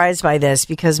not surprised by this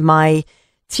because my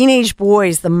teenage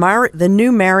boys, the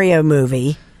new Mario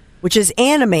movie, which is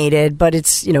animated, but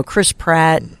it's, Chris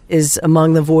Pratt is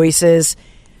among the voices.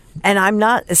 And I'm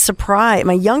not surprised.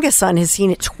 My youngest son has seen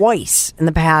it twice in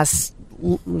the past,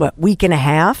 week and a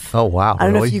half. Oh, wow. I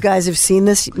don't know if you guys have seen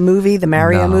this movie, the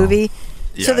Mario movie.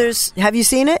 Yeah. So have you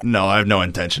seen it? No, I have no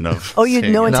intention of. Oh, you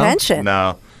have no intention?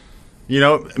 No.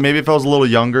 Maybe if I was a little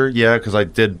younger, yeah, because I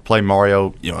did play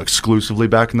Mario, exclusively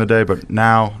back in the day, but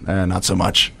now, not so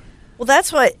much. Well,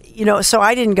 that's what, so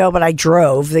I didn't go, but I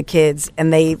drove the kids,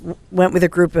 and they went with a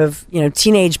group of,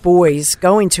 teenage boys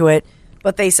going to it.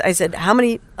 But I said, how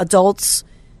many adults?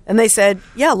 And they said,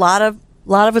 yeah, a lot of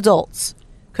adults,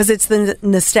 because it's the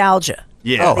nostalgia.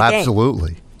 Yeah. Oh,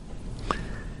 absolutely.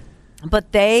 But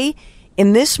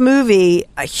in this movie,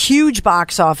 a huge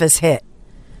box office hit.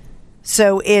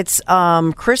 So it's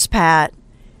Chris Pratt.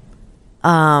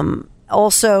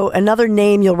 Also, another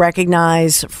name you'll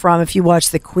recognize from if you watch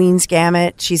The Queen's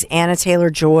Gambit. She's Anna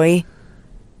Taylor-Joy.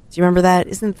 Do you remember that?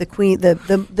 Isn't the Queen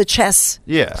the chess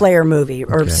player movie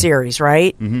or series,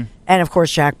 right? Mm-hmm. And of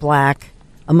course Jack Black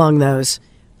among those.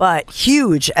 But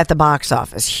huge at the box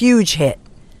office, huge hit.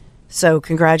 So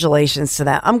congratulations to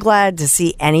that. I'm glad to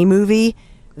see any movie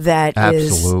that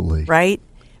is right.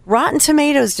 Rotten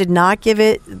Tomatoes did not give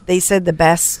it. They said the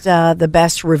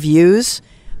best reviews,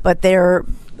 but they're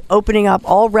opening up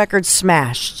all records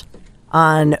smashed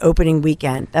on opening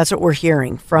weekend. That's what we're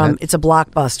hearing from. It's a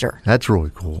blockbuster. That's really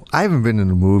cool. I haven't been in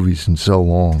the movies in so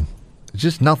long. There's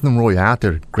just nothing really out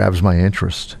there that grabs my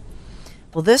interest.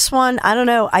 Well, this one, I don't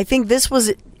know. I think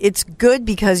it's good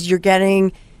because you're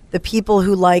getting the people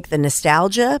who like the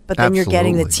nostalgia, but then you're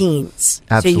getting the teens.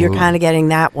 Absolutely. So you're kind of getting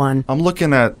that one. I'm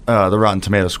looking at the Rotten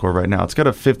Tomatoes score right now. It's got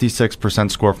a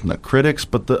 56% score from the critics,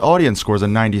 but the audience score is a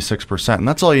 96%, and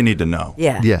that's all you need to know.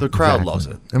 Yeah. The crowd loves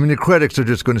it. I mean, the critics are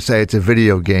just going to say it's a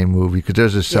video game movie because they're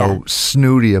just so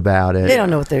snooty about it. They don't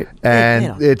know what they're...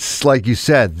 And it's, like you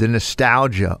said, the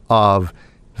nostalgia of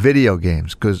video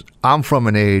games, because I'm from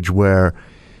an age where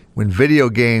when video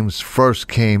games first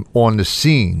came on the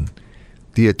scene,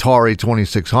 the Atari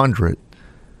 2600,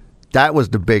 that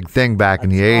was the big thing back in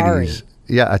the 80s.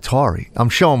 Yeah, Atari. I'm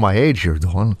showing my age here,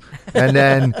 Dawn. And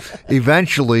then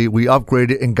eventually we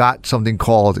upgraded and got something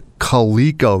called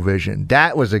ColecoVision.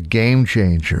 That was a game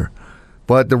changer.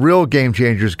 But the real game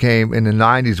changers came in the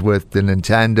 90s with the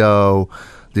Nintendo,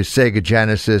 the Sega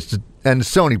Genesis, and the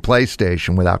Sony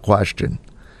PlayStation, without question.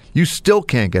 You still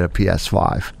can't get a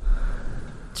PS5.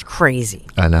 It's crazy.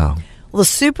 I know. Well, the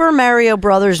Super Mario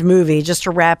Brothers movie, just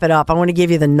to wrap it up, I want to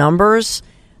give you the numbers.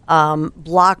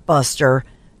 Blockbuster.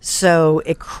 So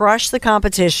it crushed the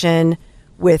competition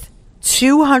with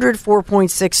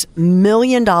 $204.6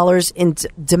 million in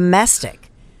domestic.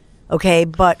 Okay,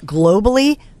 but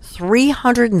globally,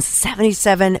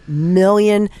 $377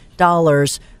 million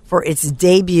for its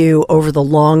debut over the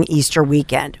long Easter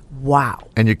weekend. Wow.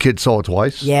 And your kids saw it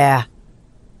twice? Yeah.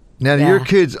 Now, do your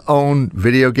kids own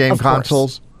video game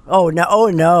consoles? Oh, no. Oh,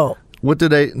 no. What do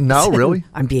they... No, really?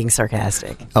 I'm being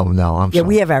sarcastic. Oh, no, I'm sorry. Yeah,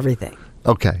 we have everything.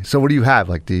 Okay, so what do you have?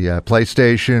 Like the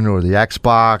PlayStation or the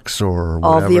Xbox or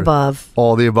whatever? All the above.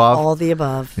 All the above? All the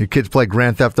above. Your kids play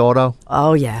Grand Theft Auto?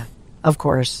 Oh, yeah. Of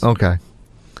course. Okay.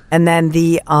 And then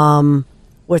the,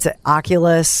 what's it,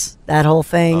 Oculus, that whole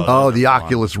thing? Oh, the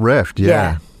Oculus Rift,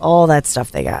 yeah. All that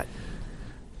stuff they got.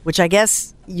 Which I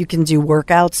guess you can do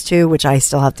workouts too, which I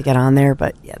still have to get on there,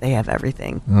 but yeah, they have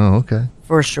everything. Oh, okay.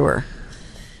 For sure.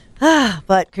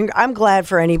 But I'm glad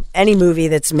for any movie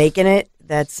that's making it.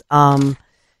 That's and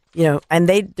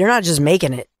they're not just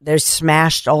making it; they're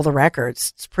smashed all the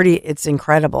records. It's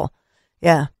incredible.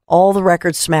 Yeah, all the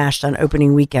records smashed on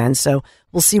opening weekend. So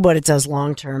we'll see what it does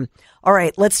long term. All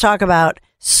right, let's talk about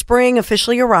spring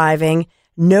officially arriving.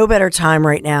 No better time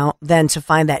right now than to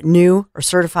find that new or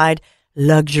certified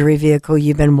luxury vehicle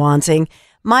you've been wanting.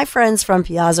 My friends from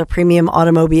Piazza Premium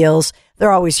Automobiles,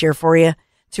 they're always here for you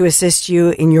to assist you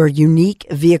in your unique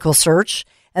vehicle search,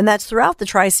 and that's throughout the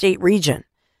tri-state region.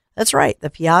 That's right, the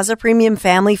Piazza Premium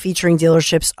family featuring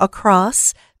dealerships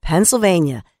across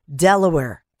Pennsylvania,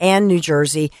 Delaware, and New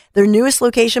Jersey. Their newest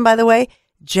location, by the way,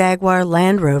 Jaguar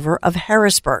Land Rover of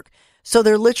Harrisburg. So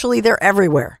they're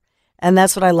everywhere, and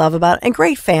that's what I love about it. And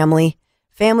great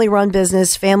family-run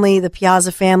business, the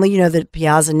Piazza family, the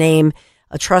Piazza name,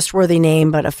 a trustworthy name,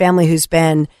 but a family who's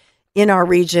been in our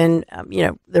region.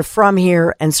 They're from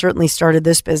here and certainly started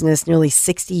this business nearly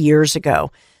 60 years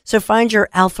ago. So find your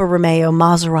Alfa Romeo,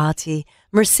 Maserati,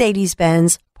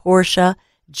 Mercedes-Benz, Porsche,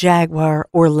 Jaguar,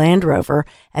 or Land Rover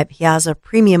at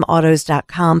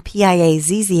PiazzaPremiumAutos.com,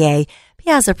 Piazza,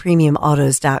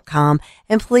 PiazzaPremiumAutos.com,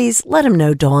 and please let them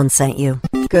know Dawn sent you.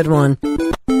 Good one.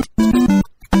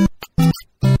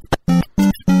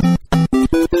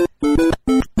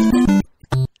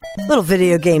 Little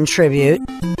video game tribute.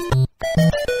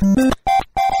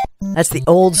 That's the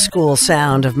old school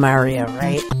sound of Mario,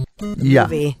 right? Yeah.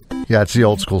 Movie. Yeah, it's the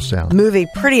old school sound. Movie,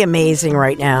 pretty amazing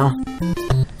right now.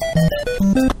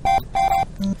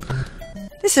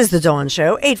 This is The Dawn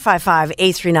Show,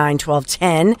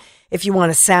 855-839-1210. If you want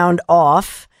to sound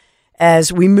off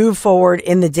as we move forward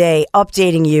in the day,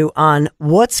 updating you on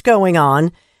what's going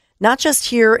on, not just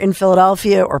here in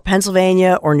Philadelphia or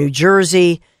Pennsylvania or New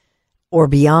Jersey or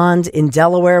beyond in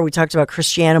Delaware. We talked about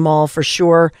Christiana Mall for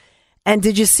sure. And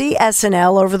did you see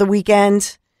SNL over the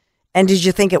weekend? And did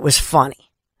you think it was funny?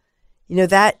 You know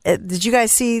that? Did you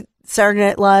guys see Saturday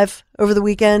Night Live over the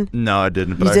weekend? No, I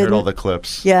didn't, but I heard all the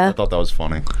clips. Yeah. I thought that was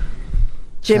funny.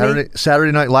 Jimmy?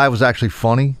 Saturday Night Live was actually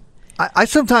funny. I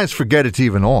sometimes forget it's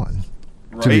even on,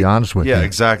 to be honest with you. Yeah,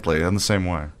 exactly. I'm the same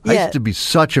way. I used to be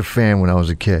such a fan when I was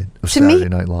a kid of To me,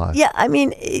 Saturday Night Live. Yeah, I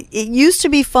mean, it used to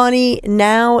be funny.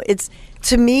 Now it's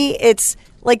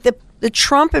like the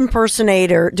Trump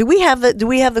impersonator. Do we have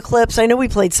the clips? I know we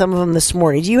played some of them this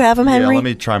morning. Do you have them, Henry? Yeah, let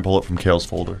me try and pull it from Kale's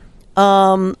folder.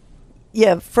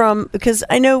 Yeah, because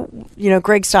I know,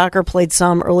 Greg Stocker played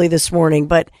some early this morning,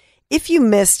 but if you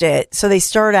missed it, so they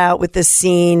start out with this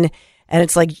scene, and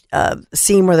it's like a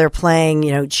scene where they're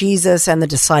playing, Jesus and the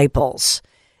disciples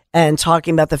and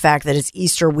talking about the fact that it's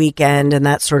Easter weekend and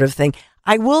that sort of thing.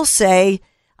 I will say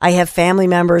I have family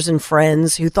members and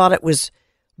friends who thought it was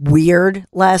weird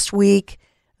last week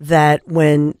that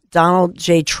when Donald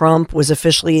J. Trump was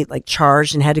officially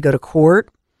charged and had to go to court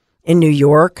in New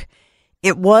York,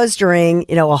 it was during,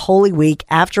 a Holy Week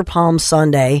after Palm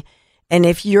Sunday. And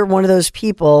if you're one of those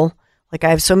people, I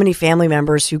have so many family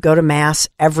members who go to Mass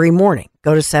every morning,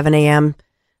 go to 7 a.m.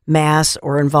 Mass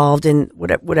or involved in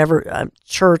whatever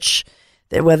church,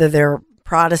 whether they're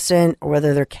Protestant or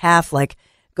whether they're Catholic,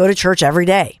 go to church every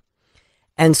day.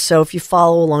 And so if you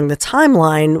follow along the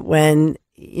timeline, when,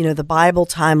 the Bible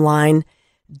timeline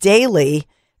daily,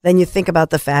 then you think about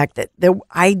the fact that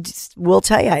I will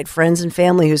tell you, I had friends and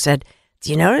family who said, do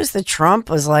you notice that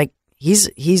Trump was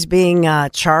he's being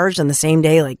charged on the same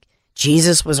day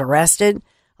Jesus was arrested? I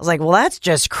was like, well, that's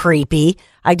just creepy.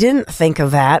 I didn't think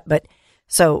of that. But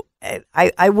so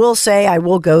I will say, I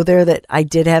will go there, that I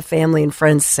did have family and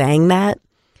friends saying that.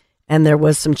 And there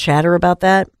was some chatter about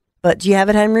that. But do you have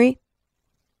it, Henry?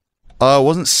 It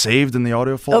wasn't saved in the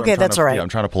audio folder. Okay, that's all right. Yeah, I'm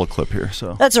trying to pull a clip here.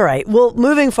 So that's all right. Well,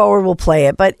 moving forward, we'll play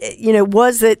it. But,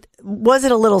 was it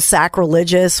a little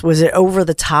sacrilegious? Was it over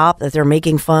the top that they're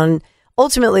making fun?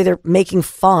 Ultimately, they're making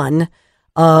fun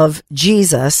of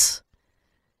Jesus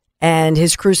and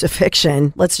his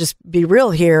crucifixion. Let's just be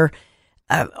real here,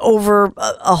 over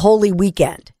a holy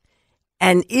weekend.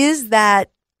 And is that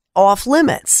off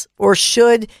limits? Or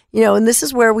should, and this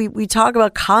is where we talk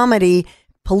about comedy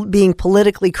being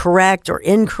politically correct or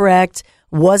incorrect.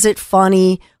 Was it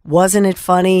funny? Wasn't it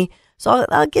funny? So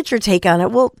I'll get your take on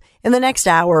it. In the next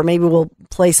hour, maybe we'll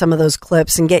play some of those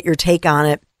clips and get your take on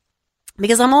it,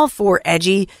 because I'm all for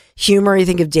edgy humor. You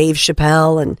think of Dave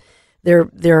Chappelle, and there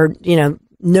are,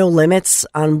 no limits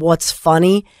on what's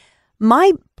funny.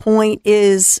 My point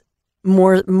is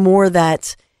more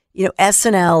that,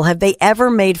 SNL, have they ever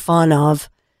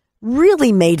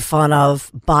really made fun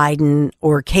of Biden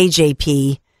or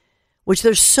KJP, which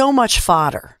there's so much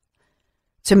fodder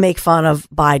to make fun of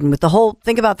Biden with the whole,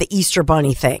 think about the Easter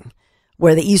Bunny thing,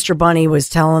 where the Easter Bunny was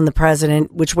telling the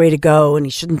president which way to go and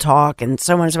he shouldn't talk and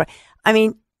so on and so forth. I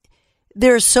mean,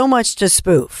 there's so much to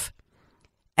spoof,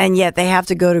 and yet they have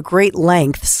to go to great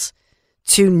lengths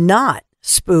to not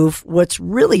spoof what's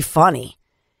really funny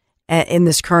in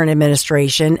this current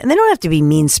administration. And they don't have to be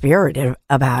mean-spirited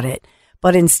about it,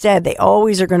 but instead they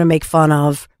always are going to make fun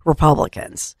of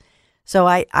Republicans. So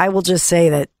I will just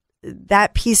say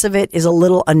that piece of it is a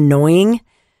little annoying,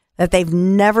 that they've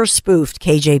never spoofed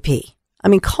KJP. I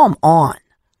mean, come on.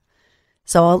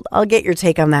 So I'll get your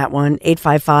take on that one,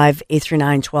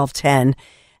 855-839-1210.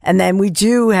 And then we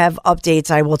do have updates,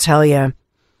 I will tell you,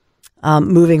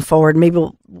 moving forward. Maybe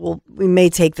we may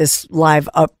take this live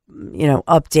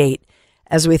update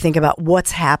as we think about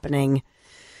what's happening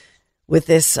with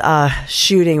this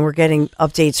shooting. We're getting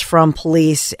updates from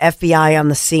police, FBI on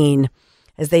the scene,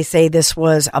 as they say this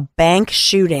was a bank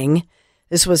shooting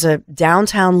This was a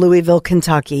downtown Louisville,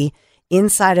 Kentucky,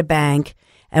 inside a bank.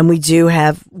 And we do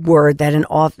have word that an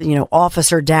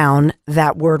officer down,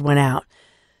 that word went out.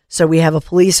 So we have a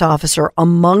police officer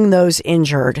among those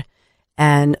injured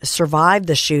and survived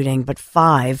the shooting, but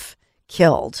 5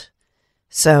 killed.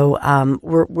 So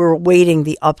we're waiting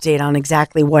the update on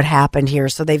exactly what happened here.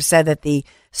 So they've said that the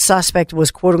suspect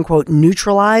was quote unquote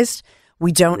neutralized.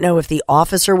 We don't know if the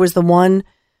officer was the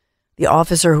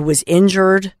officer who was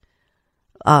injured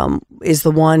is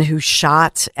the one who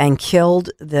shot and killed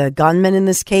the gunman in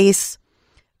this case.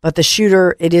 But the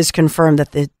shooter, it is confirmed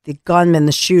that the gunman,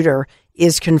 the shooter,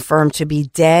 is confirmed to be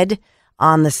dead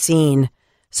on the scene.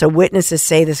 So witnesses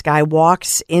say this guy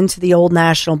walks into the old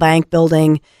National Bank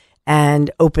building and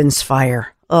opens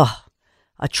fire. Ugh,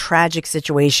 a tragic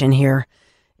situation here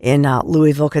in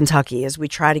Louisville, Kentucky, as we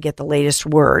try to get the latest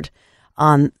word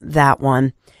on that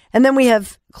one. And then we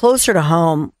have closer to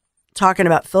home, talking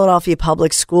about Philadelphia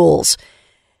public schools.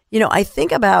 I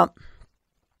think about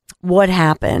what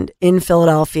happened in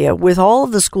Philadelphia with all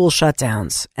of the school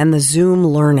shutdowns and the Zoom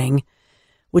learning,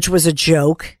 which was a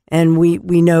joke. And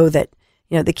we know that,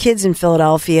 the kids in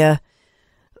Philadelphia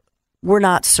were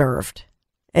not served.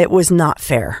 It was not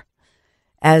fair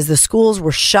as the schools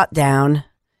were shut down.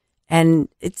 And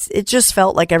it just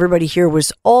felt like everybody here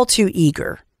was all too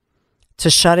eager to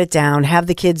shut it down, have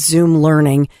the kids Zoom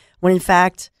learning, when in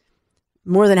fact,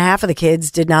 more than half of the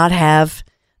kids did not have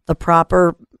the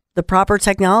proper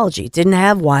technology, didn't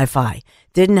have Wi-Fi,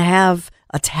 didn't have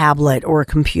a tablet or a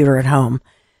computer at home.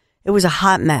 It was a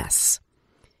hot mess.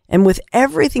 And with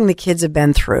everything the kids have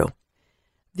been through,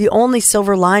 the only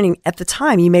silver lining at the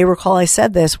time, you may recall I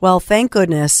said this, well, thank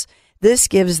goodness this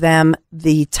gives them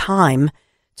the time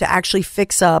to actually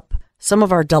fix up some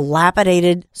of our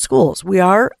dilapidated schools. We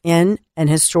are in an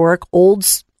historic old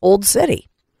city.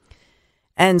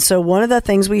 And so one of the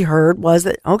things we heard was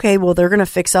that, okay, well, they're going to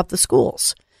fix up the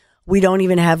schools. We don't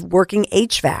even have working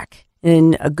HVAC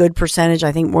in a good percentage,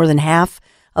 I think more than half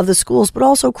of the schools, but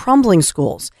also crumbling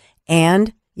schools.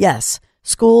 And yes,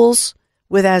 schools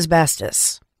with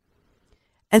asbestos.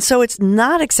 And so it's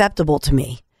not acceptable to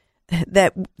me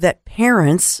that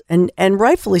parents, and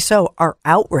rightfully so, are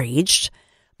outraged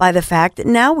by the fact that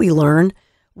now we learn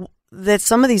that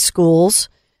some of these schools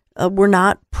were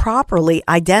not properly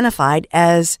identified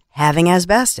as having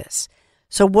asbestos.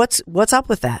 So what's up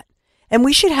with that? And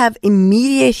we should have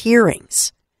immediate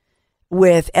hearings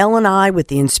with L&I, with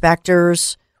the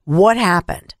inspectors. What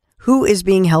happened? Who is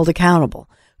being held accountable?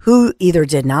 Who either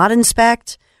did not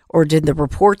inspect, or did the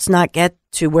reports not get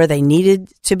to where they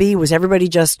needed to be? Was everybody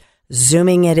just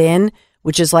zooming it in,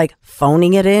 which is like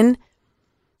phoning it in?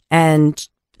 And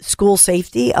school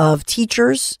safety of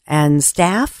teachers and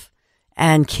staff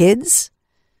and kids?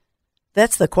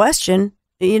 That's the question.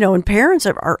 And parents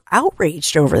are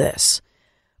outraged over this.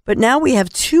 But now we have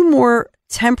 2 more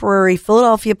temporary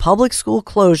Philadelphia public school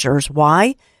closures.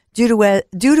 Why? Due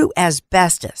to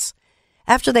asbestos.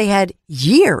 After they had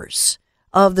years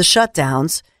of the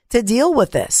shutdowns to deal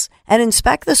with this and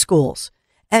inspect the schools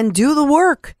and do the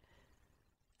work.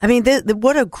 I mean,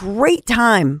 what a great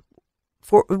time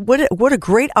what a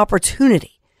great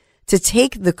opportunity to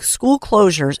take the school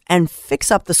closures and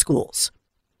fix up the schools.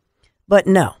 But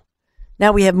no,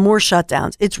 now we have more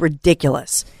shutdowns. It's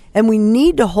ridiculous. And we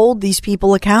need to hold these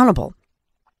people accountable.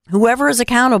 Whoever is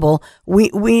accountable, we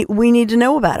need to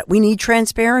know about it. We need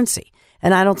transparency.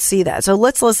 And I don't see that. So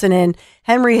let's listen in.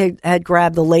 Henry had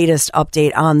grabbed the latest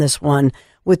update on this one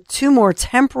with 2 more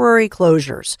temporary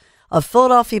closures of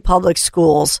Philadelphia public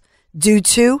schools due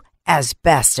to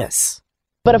asbestos.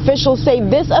 But officials say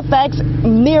this affects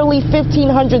nearly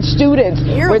 1,500 students.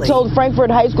 We're told Frankfort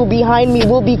High School behind me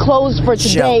will be closed for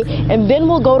today, and then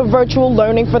we'll go to virtual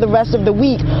learning for the rest of the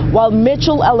week, while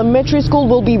Mitchell Elementary School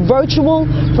will be virtual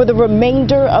for the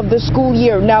remainder of the school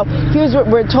year. Now, here's what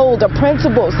we're told. A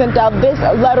principal sent out this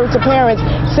letter to parents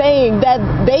saying that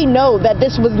they know that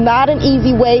this was not an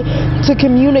easy way to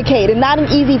communicate and not an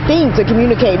easy thing to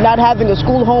communicate, not having a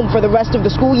school home for the rest of the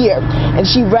school year. And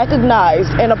she recognized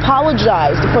and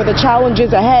apologized for the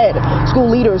challenges ahead.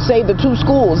 School leaders say the 2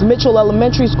 schools, Mitchell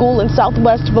Elementary School in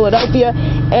Southwest Philadelphia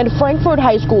and Frankfort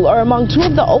High School, are among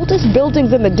 2 of the oldest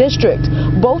buildings in the district.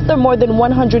 Both are more than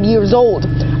 100 years old.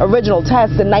 Original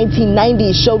tests in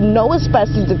 1990 showed no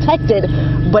asbestos detected,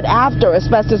 but after,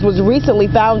 asbestos was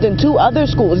recently found in 2 other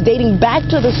schools dating back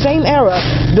to the same era,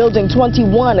 Building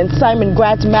 21 and Simon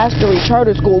Gratz Mastery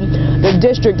Charter School. The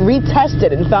district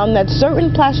retested and found that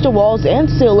certain plaster walls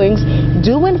and ceilings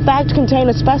do in fact contain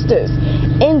asbestos.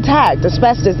 Intact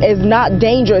asbestos is not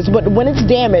dangerous, but when it's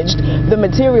damaged, the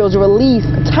materials release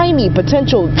tiny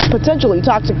potentially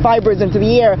toxic fibers into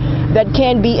the air that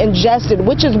can be ingested,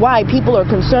 which is why people are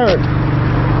concerned.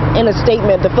 In a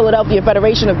statement, the Philadelphia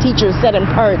Federation of Teachers said in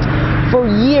part, "For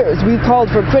years, we've called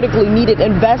for critically needed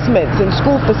investments in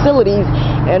school facilities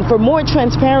and for more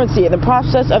transparency in the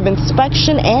process of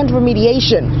inspection and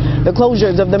remediation. The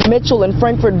closures of the Mitchell and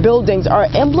Frankfurt buildings are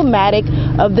emblematic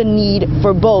of the need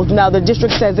for both." Now, the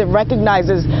district says it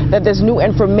recognizes that this new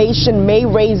information may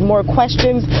raise more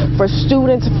questions for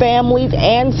students, families,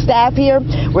 and staff here.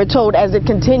 We're told as it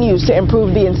continues to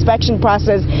improve the inspection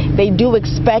process, they do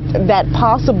expect that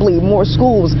possibly more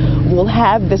schools will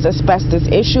have this asbestos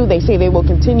issue. They say they will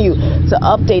continue to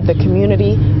update the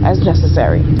community as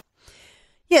necessary.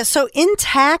 Yeah, so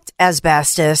intact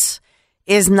asbestos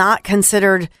is not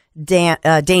considered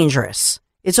dangerous.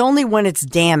 It's only when it's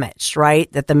damaged,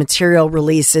 right, that the material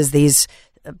releases these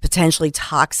potentially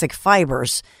toxic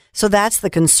fibers. So that's the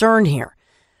concern here.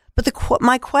 But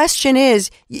my question is,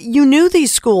 you knew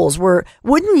these schools were,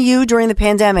 wouldn't you during the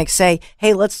pandemic say,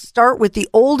 hey, let's start with the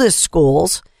oldest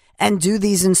schools and do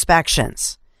these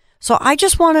inspections? So I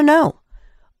just want to know.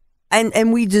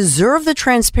 And we deserve the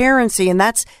transparency, and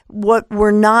that's what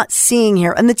we're not seeing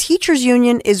here. And the teachers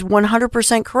union is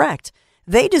 100% correct.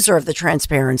 They deserve the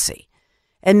transparency.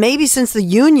 And maybe since the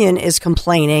union is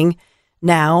complaining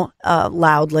now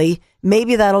loudly,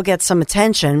 maybe that'll get some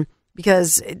attention,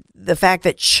 because the fact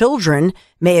that children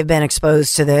may have been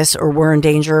exposed to this or were in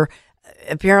danger,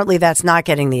 apparently that's not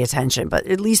getting the attention. But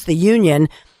at least the union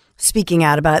speaking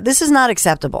out about it. This is not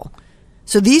acceptable.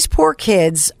 So these poor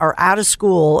kids are out of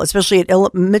school, especially at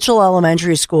Mitchell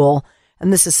Elementary School,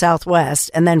 and this is Southwest,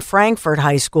 and then Frankfurt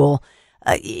High School.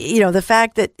 The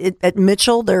fact that at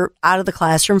Mitchell, they're out of the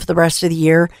classroom for the rest of the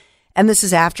year, and this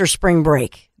is after spring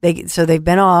break. They've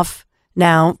been off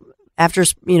now after,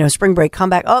 spring break, come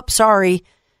back. Oh, sorry,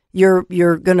 you're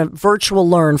going to virtual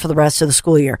learn for the rest of the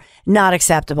school year. Not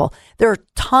acceptable. There are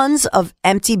tons of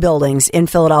empty buildings in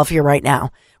Philadelphia right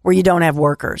now where you don't have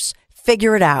workers.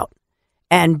 Figure it out.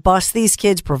 And bus these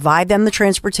kids, provide them the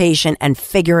transportation, and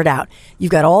figure it out.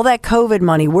 You've got all that COVID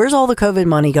money. Where's all the COVID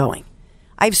money going?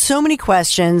 I have so many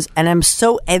questions, and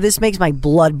this makes my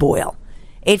blood boil.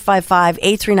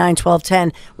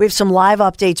 855-839-1210. We have some live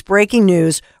updates, breaking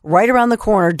news right around the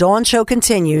corner. Dawn Show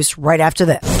continues right after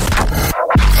this.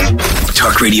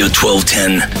 Talk Radio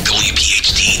 1210,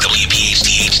 WPHT,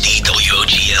 WPHT-HD,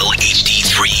 WOGL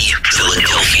HD3,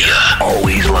 Philadelphia.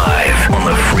 Always live on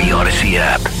the free Odyssey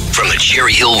app. From the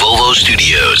Cherry Hill Volvo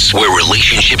Studios, where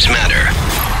relationships matter.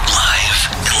 Live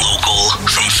and local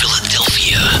from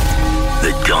Philadelphia.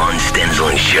 The Dawn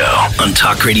Stensland Show on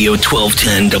Talk Radio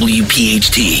 1210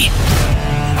 WPHT.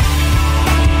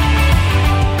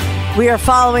 We are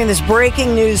following this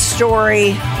breaking news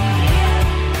story.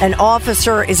 An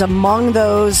officer is among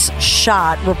those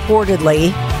shot,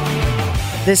 reportedly.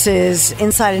 This is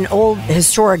inside an old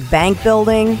historic bank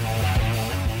building.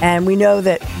 And we know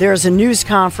that there's a news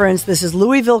conference. This is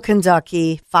Louisville,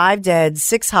 Kentucky, 5 dead,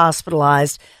 6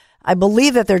 hospitalized. I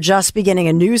believe that they're just beginning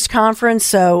a news conference,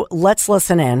 so let's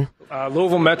listen in.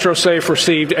 Louisville Metro Safe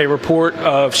received a report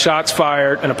of shots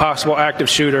fired and a possible active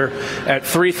shooter at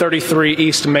 333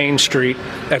 East Main Street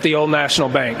at the Old National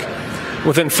Bank.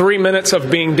 Within 3 minutes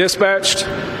of being dispatched,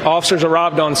 officers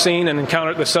arrived on scene and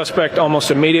encountered the suspect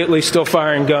almost immediately, still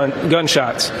firing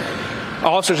gunshots.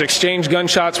 Officers exchanged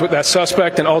gunshots with that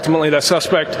suspect, and ultimately that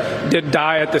suspect did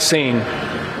die at the scene.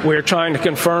 We're trying to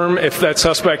confirm if that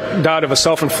suspect died of a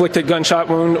self-inflicted gunshot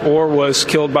wound or was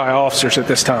killed by officers at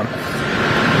this time.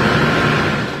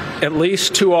 At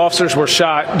least 2 officers were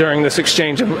shot during this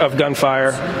exchange of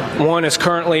gunfire. One is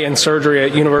currently in surgery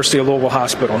at University of Louisville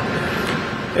Hospital.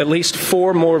 At least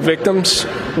 4 more victims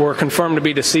were confirmed to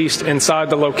be deceased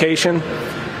inside the location,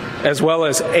 as well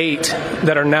as 8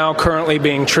 that are now currently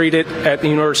being treated at the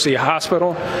University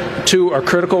Hospital. 2 are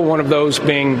critical, one of those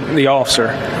being the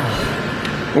officer.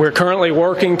 We're currently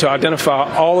working to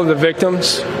identify all of the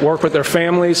victims, work with their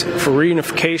families for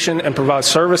reunification, and provide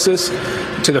services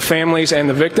to the families and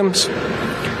the victims.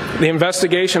 The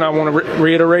investigation, I want to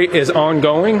reiterate, is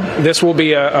ongoing. This will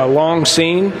be a long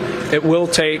scene. It will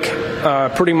take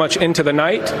pretty much into the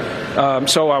night.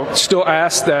 So I still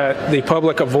ask that the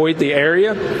public avoid the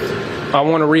area. I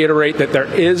want to reiterate that there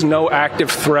is no active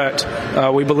threat.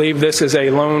 We believe this is a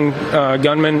lone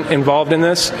gunman involved in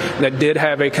this that did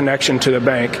have a connection to the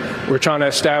bank. We're trying to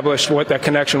establish what that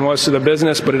connection was to the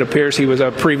business, but it appears he was a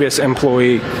previous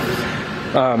employee.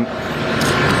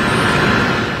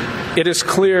 It is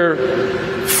clear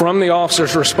from the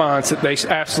officers' response that they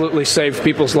absolutely saved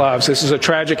people's lives. This is a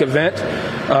tragic event,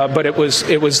 but it was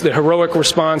the heroic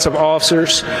response of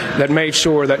officers that made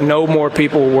sure that no more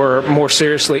people were more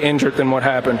seriously injured than what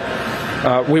happened.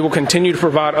 We will continue to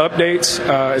provide updates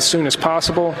as soon as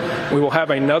possible. We will have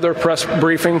another press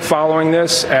briefing following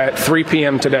this at 3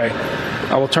 p.m. today.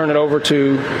 I will turn it over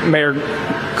to Mayor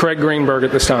Craig Greenberg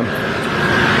at this time.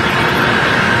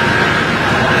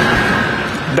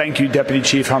 Thank you, Deputy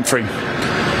Chief Humphrey.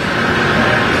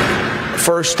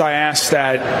 First, I ask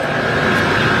that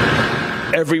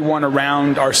everyone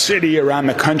around our city, around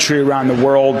the country, around the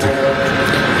world,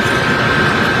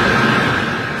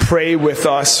 pray with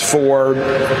us for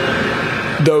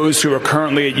those who are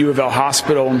currently at U of L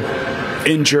Hospital,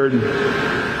 injured,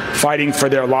 fighting for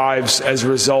their lives as a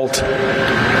result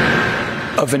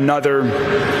of another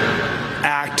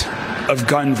act of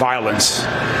gun violence.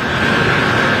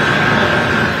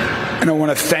 And I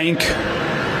want to thank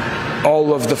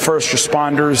all of the first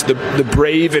responders, the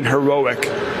brave and heroic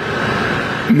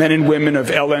men and women of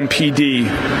LMPD,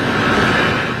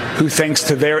 who, thanks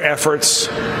to their efforts,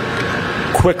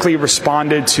 quickly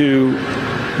responded to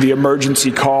the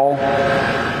emergency call.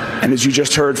 And as you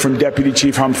just heard from Deputy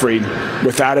Chief Humphrey,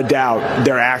 without a doubt,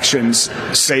 their actions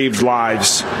saved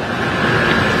lives.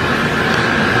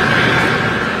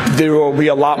 There will be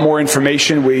a lot more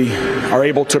information we are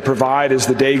able to provide as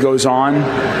the day goes on.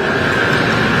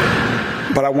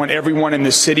 But I want everyone in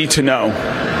the city to know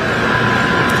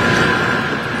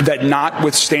that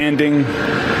notwithstanding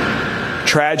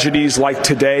tragedies like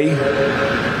today,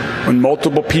 when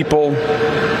multiple people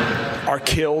are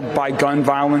killed by gun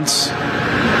violence,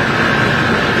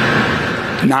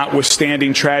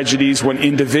 notwithstanding tragedies when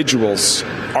individuals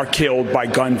are killed by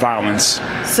gun violence.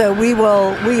 So we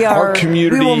will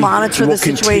monitor the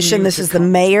situation. This is the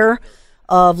mayor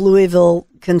of Louisville,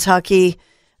 Kentucky.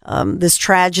 This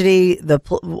tragedy,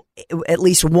 at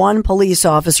least one police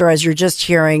officer, as you're just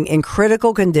hearing, in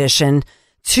critical condition,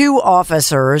 2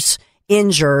 officers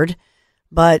injured,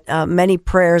 but many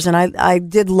prayers. And I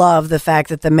did love the fact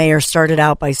that the mayor started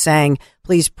out by saying,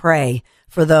 please pray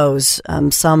for those,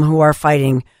 some who are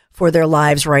fighting for their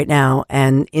lives right now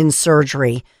and in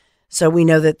surgery. So we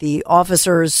know that the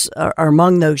officers are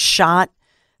among those shot.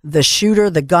 The shooter,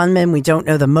 the gunman, we don't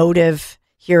know the motive.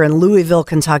 Here in Louisville,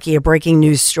 Kentucky, a breaking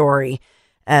news story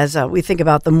as we think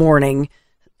about the morning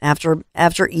after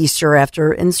Easter,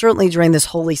 and certainly during this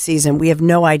holy season. We have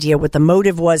no idea what the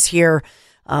motive was here,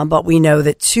 but we know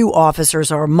that 2 officers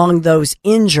are among those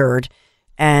injured,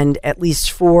 and at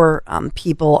least 4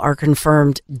 people are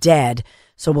confirmed dead.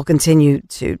 So we'll continue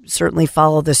to certainly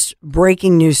follow this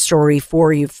breaking news story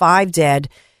for you. 5 dead,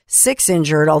 6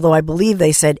 injured, although I believe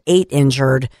they said 8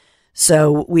 injured.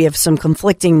 So we have some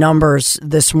conflicting numbers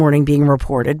this morning being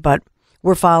reported, but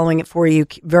we're following it for you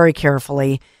very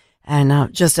carefully.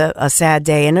 And just a sad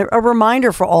day, and a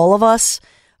reminder for all of us,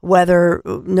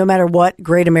 no matter what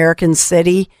great American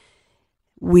city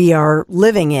we are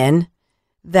living in,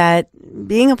 that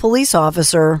being a police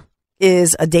officer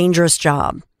is a dangerous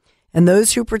job. And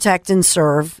those who protect and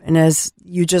serve, and as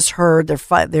you just heard,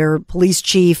 their police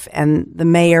chief and the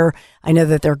mayor, I know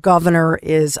that their governor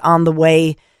is on the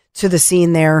way to the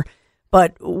scene there.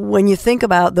 But when you think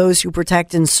about those who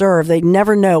protect and serve, they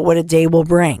never know what a day will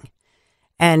bring.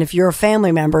 And if you're a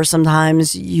family member,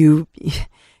 sometimes you're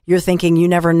thinking you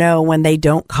never know when they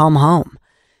don't come home.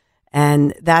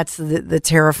 And that's the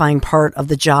terrifying part of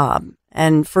the job.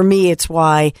 And for me, it's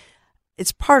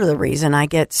part of the reason I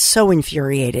get so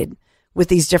infuriated with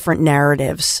these different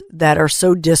narratives that are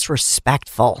so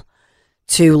disrespectful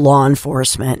to law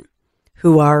enforcement,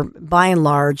 who are by and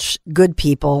large good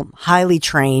people, highly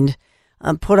trained,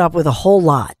 put up with a whole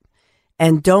lot,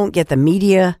 and don't get the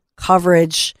media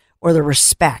coverage or the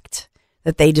respect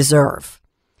that they deserve.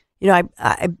 You know,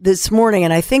 I this morning,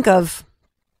 and I think of,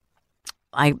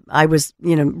 I was,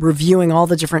 reviewing all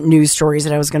the different news stories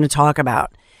that I was going to talk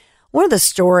about. One of the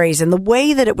stories, and the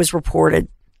way that it was reported,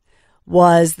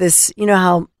 was this,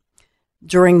 how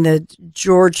during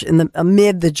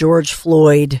amid the George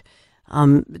Floyd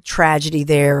tragedy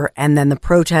there, and then the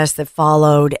protests that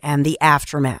followed and the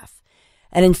aftermath.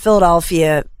 And in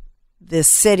Philadelphia, the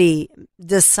city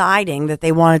deciding that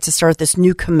they wanted to start this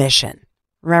new commission.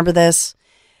 Remember this?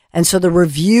 And so the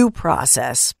review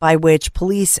process by which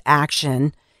police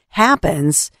action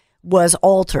happens was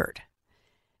altered.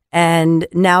 And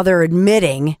now they're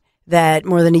admitting that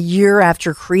more than a year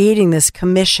after creating this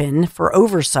commission for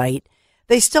oversight,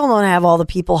 they still don't have all the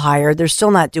people hired. They're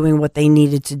still not doing what they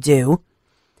needed to do.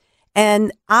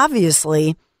 And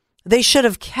obviously, they should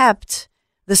have kept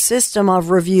the system of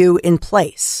review in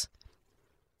place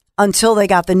until they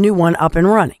got the new one up and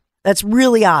running. That's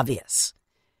really obvious.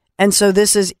 And so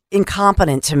this is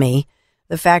incompetent to me.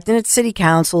 The fact that it's city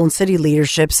council and city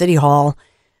leadership, city hall,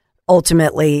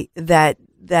 ultimately, that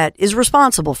is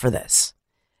responsible for this.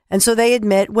 And so they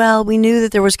admit, well, we knew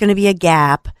that there was going to be a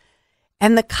gap.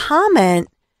 And the comment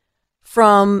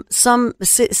from some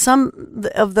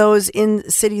of those in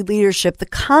city leadership, the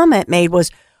comment made was,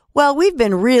 well, we've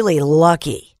been really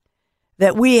lucky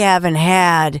that we haven't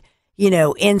had,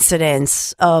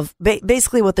 incidents of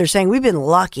basically what they're saying. We've been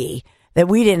lucky that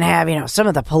we didn't have, some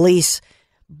of the police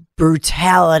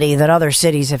brutality that other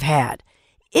cities have had.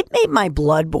 It made my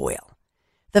blood boil.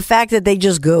 The fact that they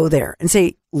just go there and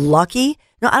say, lucky?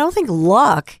 No, I don't think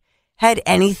luck had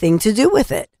anything to do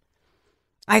with it.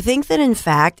 I think that, in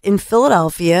fact, in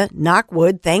Philadelphia, knock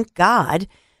wood, thank God,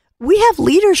 we have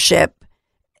leadership.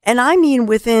 And I mean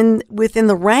within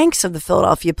the ranks of the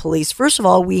Philadelphia police. First of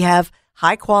all, we have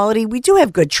high quality. We do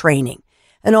have good training.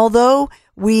 And although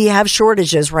we have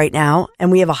shortages right now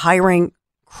and we have a hiring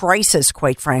crisis,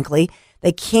 quite frankly,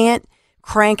 they can't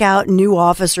crank out new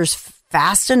officers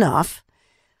fast enough.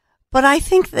 But I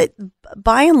think that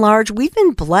by and large, we've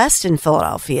been blessed in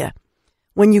Philadelphia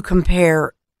when you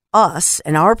compare us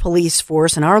and our police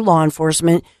force and our law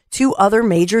enforcement to other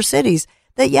major cities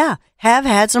that, have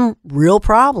had some real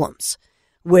problems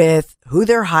with who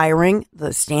they're hiring,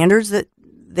 the standards that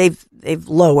they've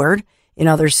lowered in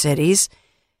other cities.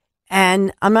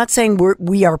 And I'm not saying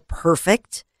we are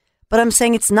perfect, but I'm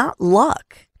saying it's not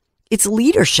luck. It's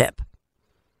leadership.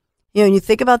 You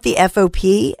think about the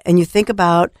FOP and you think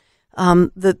about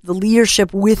the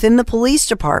leadership within the police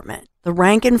department, the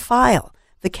rank and file,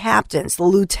 the captains, the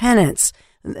lieutenants,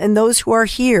 and those who are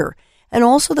here. And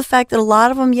also the fact that a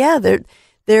lot of them,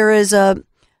 there is a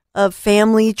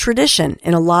family tradition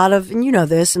in a lot of, and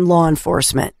this, in law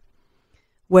enforcement,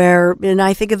 and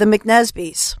I think of the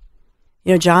McNesbys.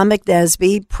 John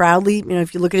McNesby proudly,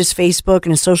 if you look at his Facebook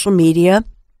and his social media,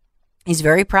 he's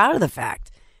very proud of the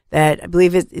fact that I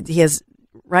believe he has,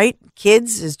 right,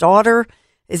 kids, his daughter,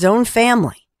 his own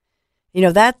family.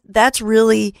 That's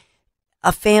really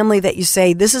a family that you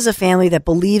say, this is a family that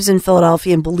believes in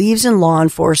Philadelphia and believes in law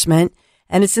enforcement,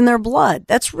 and it's in their blood.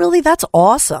 That's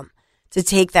awesome to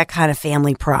take that kind of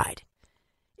family pride.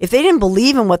 If they didn't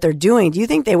believe in what they're doing, do you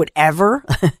think they would ever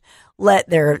let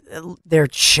their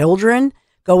children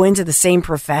go into the same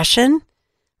profession?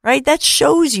 Right? That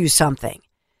shows you something.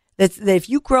 That if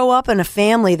you grow up in a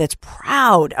family that's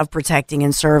proud of protecting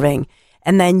and serving,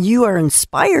 and then you are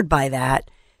inspired by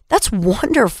that, that's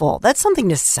wonderful. That's something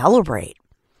to celebrate.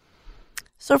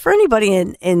 So for anybody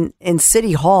in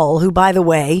City Hall, who, by the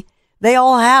way, they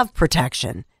all have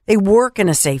protection. They work in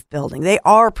a safe building. They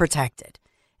are protected.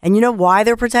 And you know why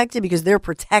they're protected? Because they're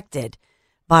protected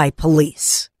by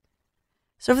police.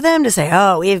 So for them to say,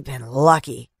 oh, we've been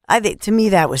lucky, I think, to me,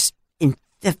 that was, and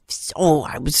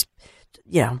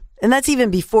that's even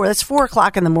before, that's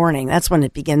 4:00 in the morning. That's when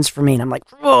it begins for me. And I'm like,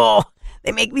 oh,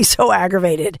 they make me so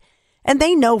aggravated. And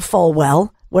they know full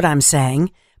well what I'm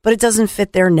saying, but it doesn't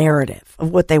fit their narrative of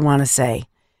what they want to say.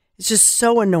 It's just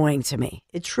so annoying to me.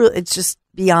 It's just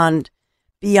beyond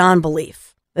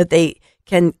belief that they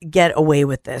can get away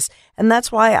with this. And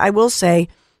that's why I will say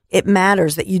it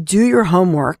matters that you do your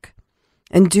homework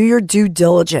and do your due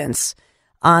diligence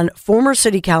on former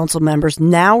city council members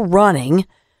now running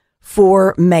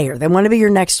for mayor. They want to be your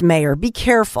next mayor. Be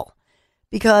careful,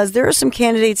 because there are some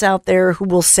candidates out there who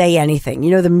will say anything.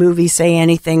 The movie Say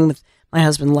Anything? My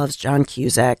husband loves John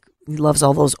Cusack. He loves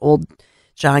all those old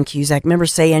John Cusack. Remember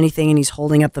Say Anything? And he's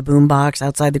holding up the boombox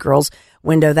outside the girl's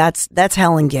window. That's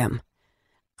Helen Gim.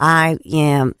 I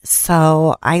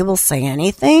will say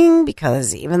anything,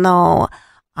 because even though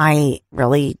I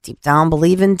really deep down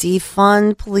believe in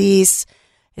defund police,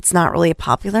 it's not really a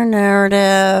popular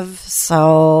narrative.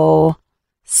 So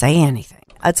say anything.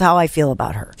 That's how I feel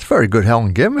about her. It's a very good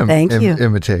Helen Gim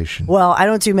imitation. Well, I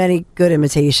don't do many good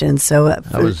imitations, so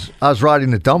I was riding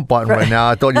the dump button right now.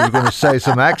 I thought you were going to say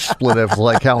some expletives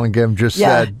like Helen Gim just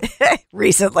said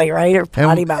recently, right? Or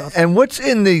potty mouth. And what's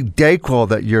in the Dayquil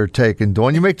that you're taking,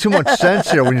 Dawn? You make too much sense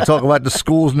here when you talk about the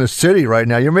schools in the city right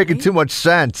now. You're making too much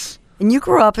sense. And you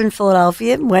grew up in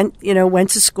Philadelphia and went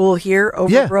to school here,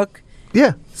 Overbrook.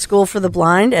 Yeah. School for the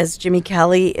Blind, as Jimmy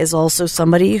Kelly is also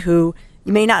somebody who,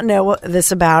 you may not know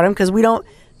this about him, because we don't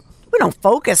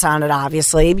focus on it,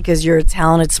 obviously, because you're a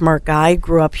talented, smart guy,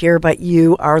 grew up here, but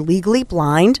you are legally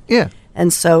blind. Yeah.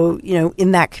 And so,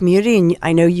 in that community, and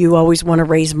I know you always want to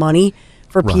raise money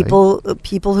for people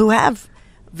who have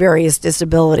various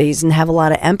disabilities and have a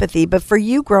lot of empathy. But for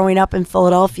you growing up in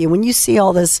Philadelphia, when you see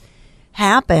all this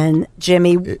happen,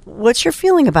 Jimmy. What's your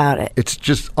feeling about it? It's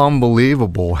just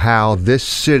unbelievable how this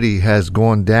city has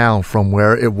gone down from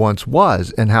where it once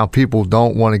was and how people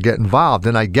don't want to get involved.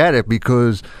 And I get it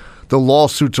because the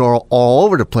lawsuits are all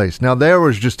over the place. Now, there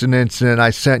was just an incident I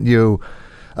sent you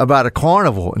about a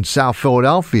carnival in South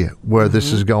Philadelphia where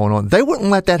this is going on. They wouldn't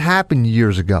let that happen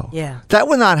years ago. Yeah. That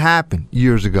would not happen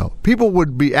years ago. People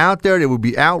would be out there, they would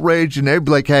be outraged, and they'd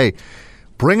be like, hey,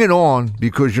 bring it on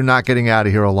because you're not getting out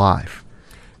of here alive.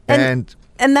 And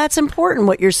that's important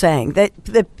what you're saying, that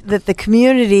the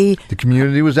community... The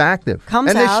community was active. Comes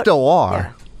and out, they still are.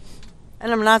 Yeah.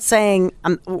 And I'm not saying,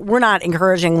 we're not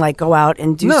encouraging, like, go out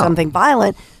and do something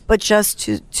violent, but just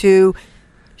to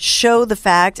show the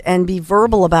fact and be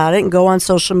verbal about it and go on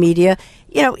social media,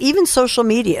 even social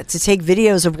media, to take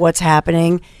videos of what's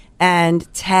happening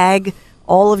and tag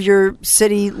all of your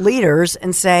city leaders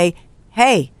and say,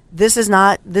 hey, this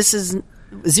is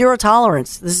zero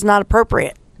tolerance. This is not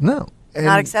appropriate. No.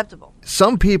 Not acceptable.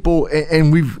 Some people,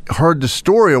 and we've heard the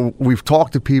story, or we've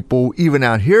talked to people even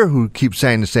out here who keep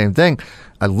saying the same thing.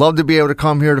 I'd love to be able to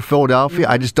come here to Philadelphia.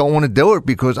 I just don't want to do it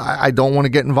because I don't want to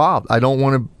get involved.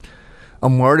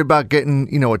 I'm worried about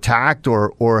getting, attacked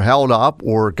or held up,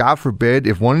 or God forbid,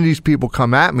 if one of these people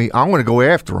come at me, I'm going to go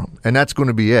after them, and that's going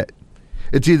to be it.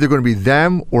 It's either going to be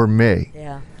them or me.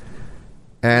 Yeah.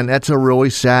 And that's a really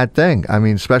sad thing. I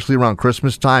mean, especially around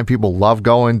Christmas time, people love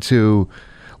going to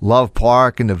Love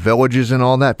Park and the Villages and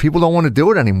all that. People don't want to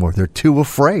do it anymore. They're too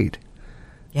afraid.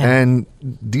 Yeah. And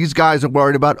these guys are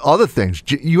worried about other things.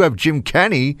 You have Jim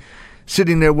Kenney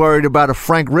sitting there worried about a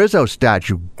Frank Rizzo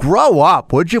statue. Grow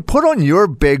up, would you? Put on your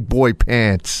big boy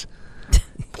pants.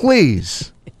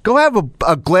 Please. Go have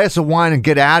a glass of wine and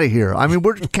get out of here. I mean,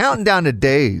 we're counting down the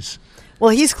days. Well,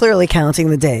 he's clearly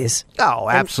counting the days. Oh,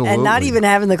 absolutely. And not even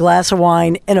having the glass of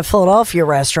wine in a Philadelphia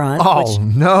restaurant. Oh,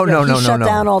 no. He shut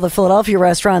down all the Philadelphia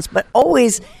restaurants, but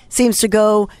always seems to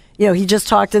go, he just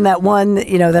talked in that one,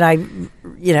 that I,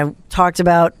 talked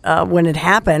about when it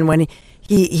happened, when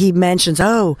he mentions,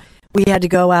 we had to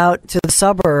go out to the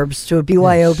suburbs to a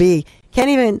BYOB. Can't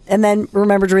even, and then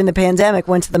remember during the pandemic,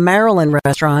 went to the Maryland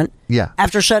restaurant. Yeah.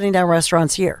 After shutting down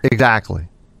restaurants here. Exactly.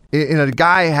 The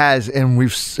guy has, and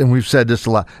we've said this a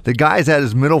lot, the guy's had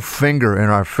his middle finger in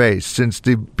our face since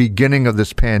the beginning of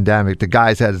this pandemic. The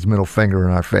guy's had his middle finger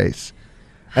in our face,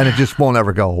 and it just won't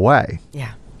ever go away.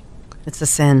 Yeah, it's a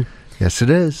sin. Yes, it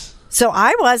is. So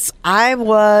I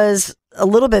was a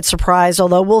little bit surprised,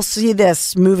 although we'll see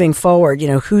this moving forward.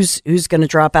 Who's going to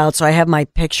drop out. So I have my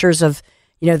pictures of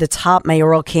the top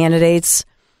mayoral candidates,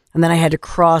 and then I had to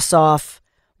cross off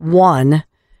one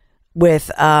with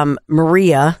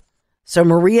Maria. So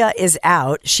Maria is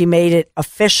out. She made it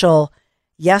official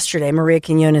yesterday. Maria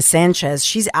Quinones Sanchez.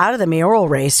 She's out of the mayoral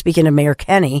race. Speaking of Mayor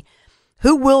Kenney,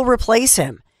 who will replace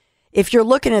him? If you're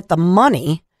looking at the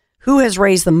money, who has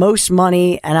raised the most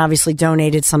money and obviously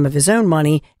donated some of his own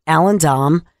money? Alan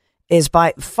Dom is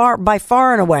by far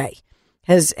and away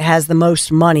has the most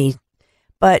money.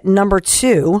 But number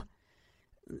two,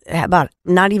 about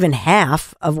not even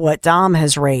half of what Dom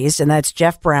has raised, and that's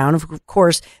Jeff Brown. Of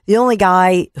course, the only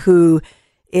guy who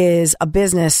is a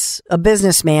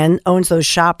businessman, owns those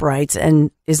shop rights,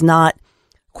 and is not,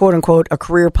 quote unquote, a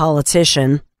career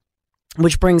politician,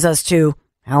 which brings us to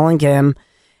Alan Gim,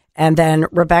 and then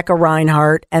Rebecca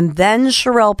Reinhart, and then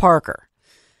Sherelle Parker.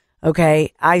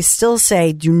 Okay, I still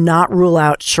say do not rule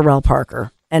out Sherelle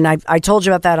Parker. And I told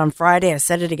you about that on Friday. I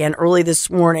said it again early this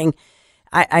morning.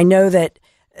 I know that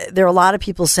there are a lot of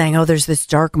people saying, there's this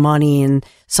dark money, and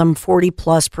some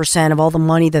 40+% of all the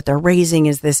money that they're raising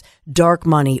is this dark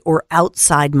money or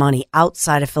outside money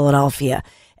outside of Philadelphia.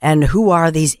 And who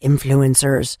are these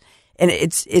influencers? And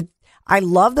I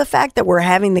love the fact that we're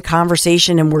having the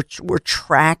conversation and we're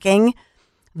tracking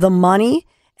the money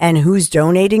and who's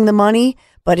donating the money.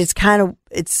 But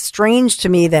it's strange to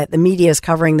me that the media is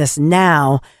covering this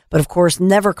now, but of course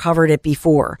never covered it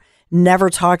before. Never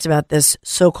talked about this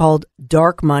so-called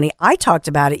dark money. I talked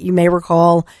about it, you may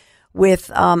recall,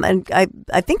 with and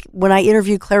I think when I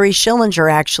interviewed Clary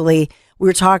Schillinger, actually,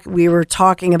 we were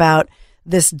talking about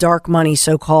this dark money,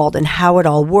 so-called, and how it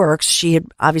all works. She had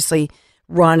obviously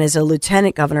run as a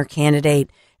lieutenant governor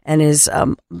candidate and is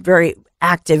very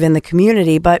active in the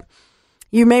community. But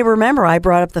you may remember I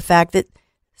brought up the fact that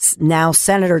now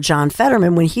Senator John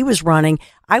Fetterman, when he was running,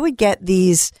 I would get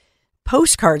these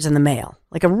postcards in the mail,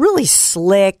 like a really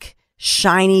slick,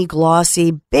 shiny,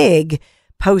 glossy, big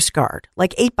postcard,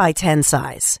 like 8x10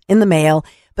 size in the mail.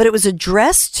 But it was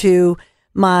addressed to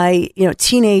my,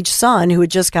 teenage son who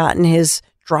had just gotten his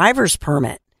driver's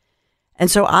permit. And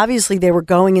so obviously they were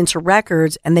going into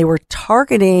records and they were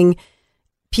targeting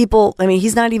people, I mean,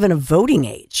 he's not even a voting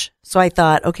age. So I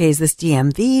thought, okay, is this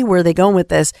DMV? Where are they going with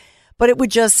this? But it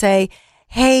would just say,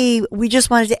 hey, we just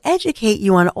wanted to educate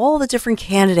you on all the different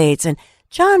candidates. And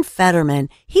John Fetterman,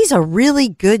 he's a really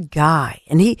good guy.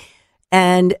 And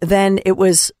then it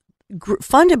was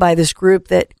funded by this group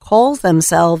that calls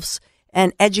themselves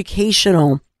an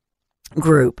educational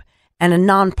group and a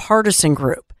nonpartisan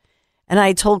group. And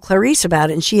I told Clarice about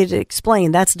it, and she had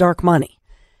explained that's dark money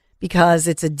because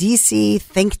it's a DC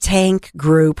think tank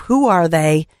group. Who are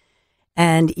they?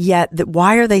 And yet,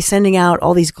 why are they sending out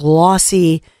all these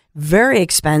glossy, very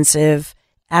expensive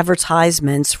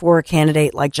advertisements for a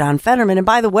candidate like John Fetterman? And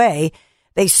by the way,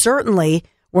 they certainly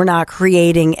were not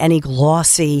creating any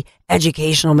glossy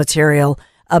educational material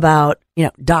about,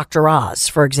 Dr. Oz,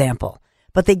 for example.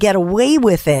 But they get away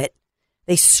with it.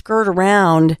 They skirt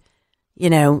around,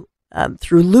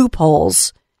 through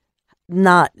loopholes,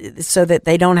 not so that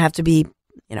they don't have to be,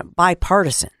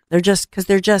 bipartisan. They're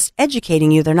just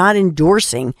educating you. They're not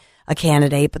endorsing a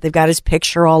candidate, but they've got his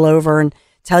picture all over and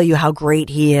tell you how great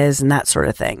he is and that sort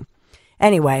of thing.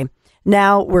 Anyway,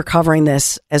 now we're covering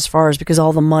this as far as because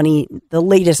all the money, the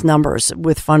latest numbers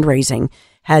with fundraising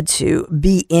had to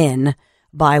be in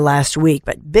by last week,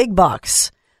 but big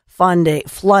bucks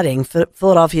flooding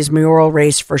Philadelphia's mayoral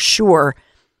race for sure.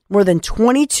 More than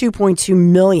 $22.2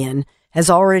 million has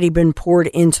already been poured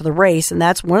into the race, and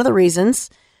that's one of the reasons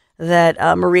that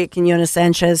Maria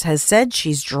Quinones-Sanchez has said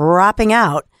she's dropping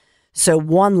out. So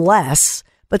one less,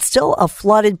 but still a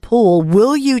flooded pool.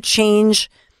 Will you change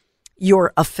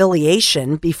your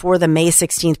affiliation before the May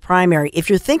 16th primary? If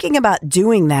you're thinking about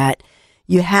doing that,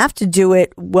 you have to do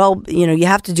it. Well, you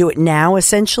have to do it now,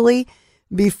 essentially,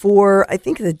 before I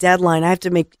think the deadline. I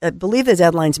believe the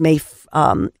deadline's May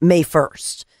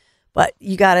 1st, but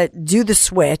you got to do the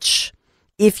switch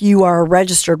if you are a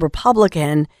registered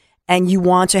Republican and you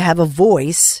want to have a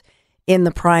voice in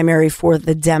the primary for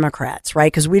the Democrats,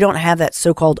 right? Because we don't have that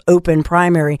so-called open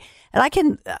primary.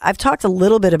 And I've talked a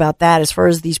little bit about that as far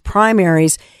as these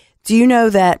primaries. Do you know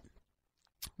that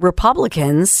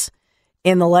Republicans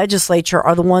in the legislature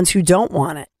are the ones who don't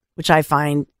want it, which I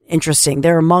find interesting.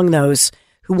 They're among those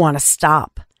who want to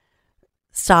stop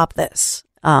this.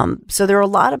 So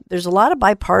there's a lot of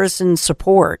bipartisan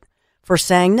support for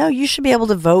saying, no, you should be able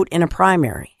to vote in a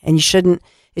primary, and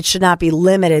it should not be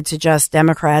limited to just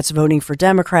Democrats voting for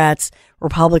Democrats,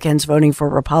 Republicans voting for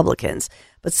Republicans.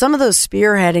 But some of those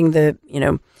spearheading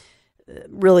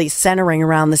really centering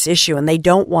around this issue, and they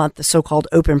don't want the so-called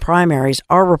open primaries,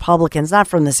 are Republicans, not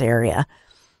from this area,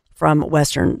 from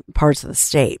western parts of the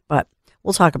state. But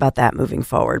we'll talk about that moving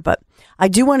forward. But I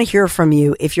do want to hear from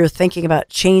you if you're thinking about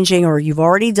changing, or you've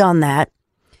already done that,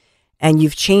 and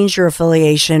you've changed your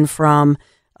affiliation from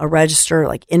a register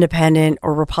like independent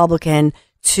or Republican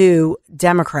to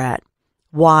Democrat.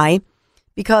 Why?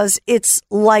 Because it's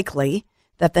likely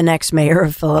that the next mayor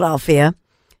of Philadelphia,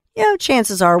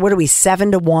 chances are,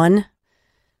 7-1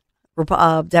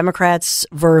 Democrats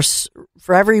versus,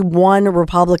 for every one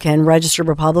Republican, registered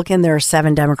Republican, there are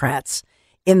 7 Democrats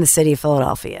in the city of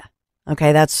Philadelphia.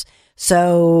 Okay, that's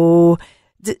so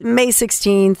May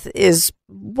 16th is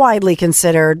widely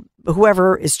considered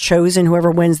whoever is chosen,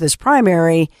 whoever wins this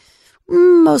primary,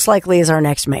 most likely is our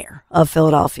next mayor of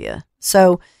Philadelphia.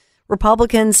 So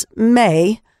Republicans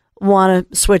may want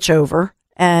to switch over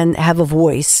and have a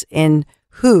voice in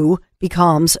who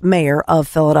becomes mayor of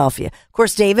Philadelphia. Of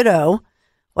course, David O,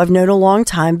 who I've known a long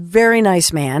time, very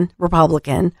nice man,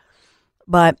 Republican,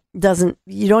 but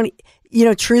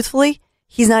truthfully,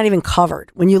 he's not even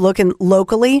covered. When you look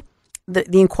locally,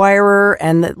 the Inquirer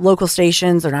and the local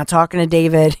stations, they're not talking to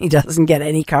David. He doesn't get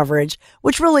any coverage,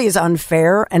 which really is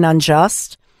unfair and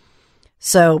unjust.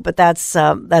 So, but that's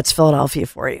Philadelphia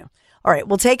for you. All right,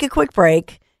 we'll take a quick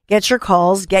break, get your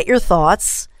calls, get your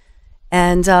thoughts.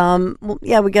 And,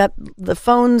 we got the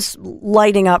phones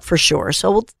lighting up for sure.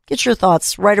 So we'll get your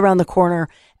thoughts right around the corner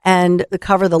and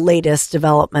cover the latest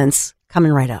developments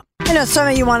coming right up. I know some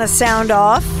of you want to sound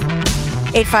off.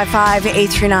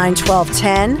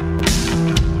 855-839-1210.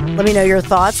 Let me know your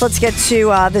thoughts. Let's get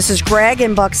to, this is Greg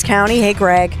in Bucks County. Hey,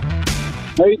 Greg.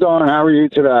 How you doing? How are you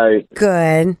today?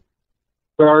 Good.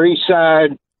 Very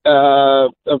sad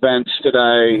events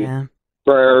today. Yeah.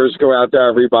 Prayers go out to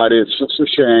everybody. It's just a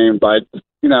shame. But,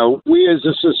 we as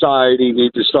a society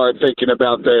need to start thinking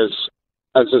about this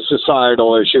as a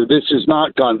societal issue. This is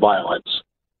not gun violence.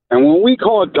 And when we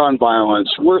call it gun violence,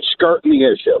 we're skirting the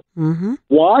issue. Mm-hmm.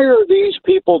 Why are these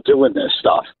people doing this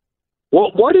stuff?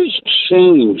 What has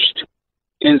changed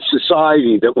in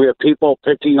society that we have people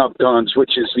picking up guns,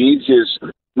 which is the easiest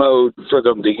mode for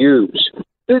them to use?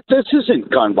 This isn't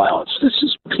gun violence. This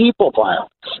is people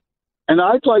violence. And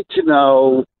I'd like to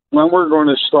know when we're going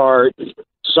to start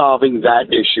solving that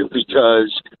issue,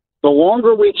 because the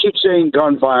longer we keep saying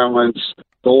gun violence,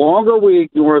 the longer we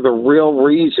ignore the real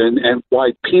reason and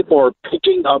why people are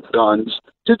picking up guns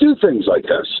to do things like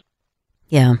this.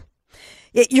 Yeah,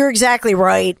 you're exactly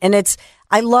right. And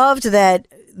I loved that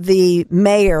the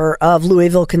mayor of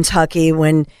Louisville, Kentucky,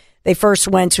 when they first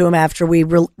went to him after we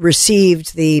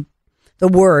received the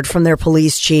word from their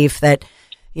police chief that,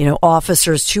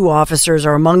 two officers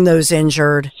are among those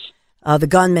injured. The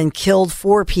gunman killed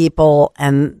 4 people.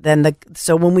 And then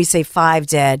so when we say 5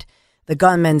 dead, the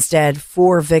gunman's dead,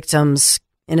 4 victims,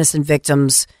 innocent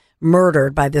victims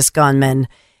murdered by this gunman.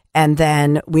 And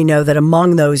then we know that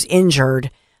among those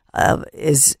injured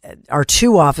are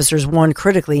 2 officers, 1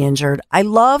 critically injured. I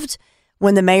loved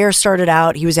when the mayor started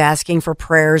out, he was asking for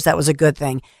prayers. That was a good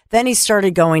thing. Then he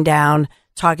started going down,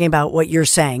 talking about what you're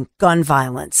saying, gun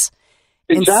violence.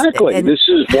 Exactly. And this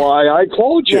is why I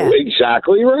called you. Yeah.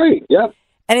 Exactly right. Yep.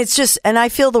 And I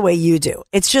feel the way you do.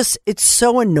 It's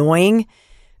so annoying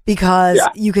because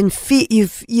you can feel,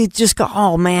 you just go,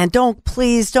 oh man,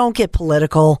 please don't get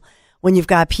political when you've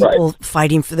got people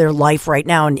fighting for their life right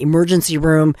now in the emergency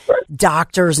room,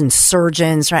 doctors and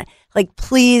surgeons, right? Like,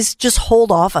 please just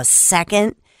hold off a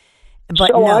second. But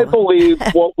so I believe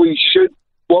what we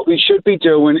should be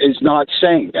doing is not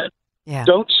saying it. Yeah.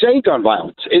 Don't say gun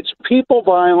violence. It's people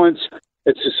violence.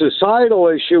 It's a societal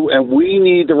issue, and we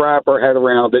need to wrap our head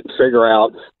around it and figure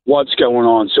out what's going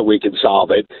on so we can solve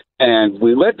it. And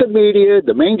we let the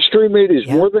mainstream media is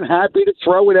more than happy to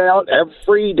throw it out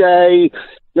every day,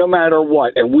 no matter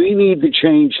what. And we need to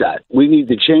change that. We need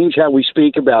to change how we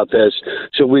speak about this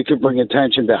so we can bring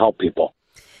attention to help people.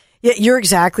 Yeah, you're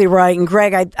exactly right. And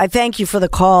Greg, I thank you for the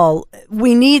call.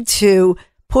 We need to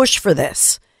push for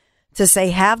this, to say,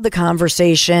 have the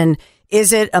conversation.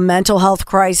 Is it a mental health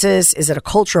crisis? Is it a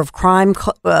culture of crime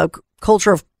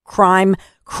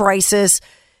crisis?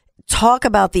 Talk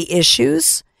about the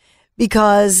issues,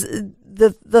 because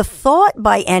the thought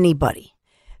by anybody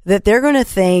that they're going to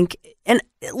think, and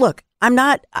look, I'm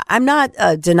not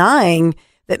denying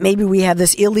that maybe we have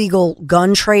this illegal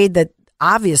gun trade that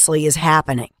obviously is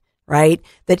happening, right?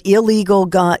 That illegal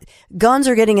guns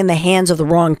are getting in the hands of the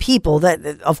wrong people.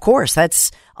 That, of course,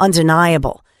 that's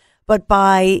undeniable. But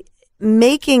by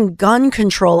making gun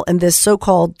control and this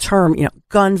so-called term,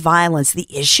 gun violence, the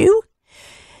issue,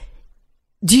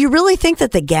 do you really think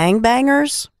that the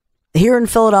gangbangers here in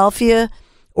Philadelphia,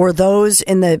 or those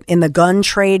in the gun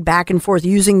trade back and forth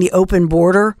using the open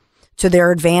border to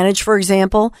their advantage, for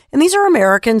example, and these are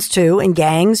Americans too, in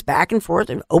gangs back and forth,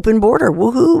 an open border,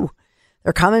 woohoo,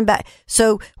 they're coming back.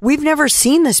 So we've never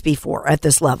seen this before at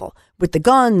this level with the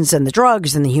guns and the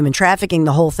drugs and the human trafficking,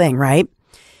 the whole thing, right?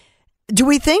 Do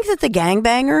we think that the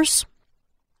gangbangers,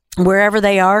 wherever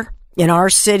they are, in our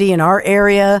city, in our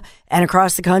area, and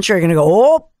across the country, are going to go,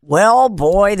 oh, well,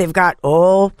 boy,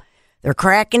 they're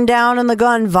cracking down on the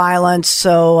gun violence,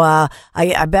 so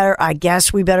I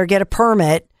guess we better get a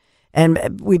permit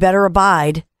and we better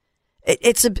abide.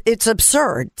 It's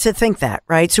absurd to think that,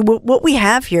 right? So what we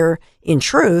have here, in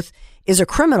truth, is a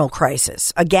criminal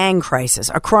crisis, a gang crisis,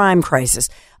 a crime crisis,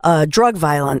 a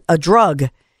drug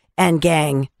and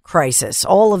gang crisis.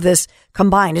 All of this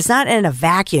combined. It's not in a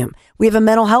vacuum. We have a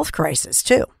mental health crisis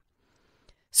too.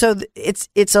 So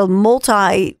it's a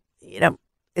multi-layered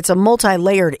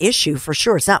issue for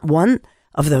sure. It's not one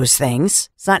of those things.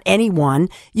 It's not any one.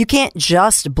 You can't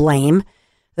just blame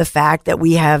the fact that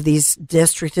we have these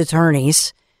district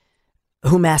attorneys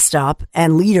who messed up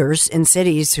and leaders in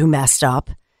cities who messed up.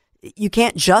 You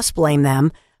can't just blame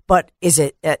them. But is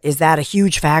that a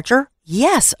huge factor?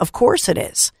 Yes, of course it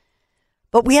is.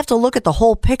 But we have to look at the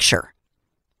whole picture,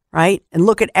 right? And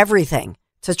look at everything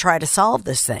to try to solve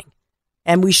this thing.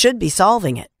 And we should be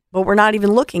solving it, but we're not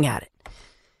even looking at it.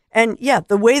 And yeah,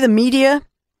 the way the media,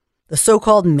 the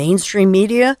so-called mainstream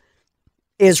media,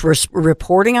 is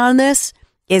reporting on this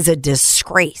is a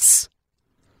disgrace.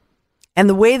 And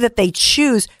the way that they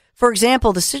choose, for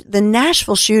example, the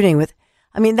Nashville shooting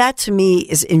that to me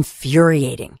is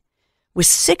infuriating. With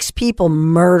 6 people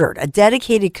murdered, a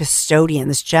dedicated custodian,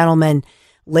 this gentleman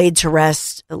laid to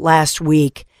rest last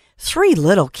week, 3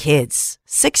 little kids,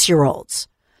 6-year-olds,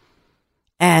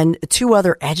 and 2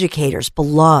 other educators,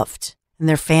 beloved, and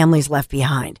their families left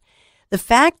behind. The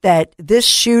fact that this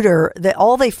shooter, that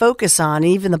all they focus on,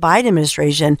 even the Biden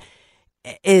administration,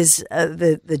 is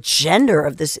the gender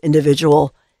of this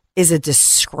individual, is a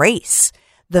disgrace.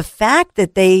 The fact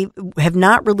that they have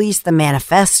not released the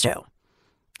manifesto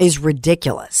is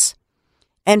ridiculous.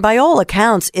 And by all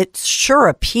accounts, it sure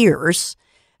appears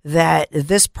that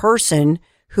this person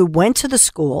who went to the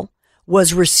school,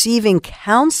 was receiving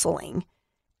counseling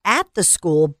at the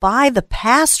school by the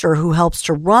pastor who helps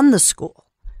to run the school.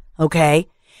 Okay.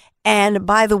 And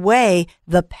by the way,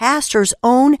 the pastor's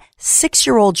own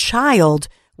 6-year-old child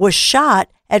was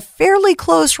shot at fairly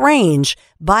close range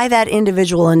by that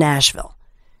individual in Nashville.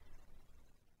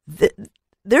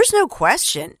 There's no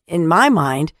question in my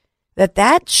mind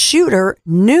that shooter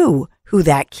knew who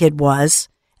that kid was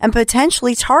and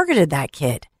potentially targeted that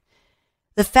kid.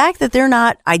 The fact that they're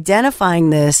not identifying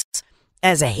this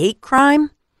as a hate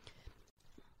crime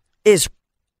is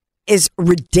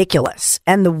ridiculous.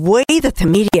 And the way that the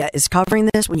media is covering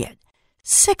this, when you had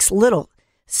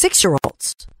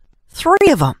 6-year-olds, 3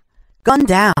 of them gunned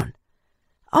down.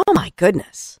 Oh my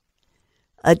goodness.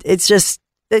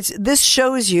 This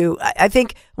shows you, I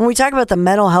think when we talk about the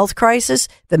mental health crisis,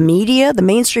 the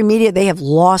mainstream media, they have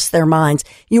lost their minds.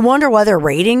 You wonder why their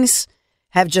ratings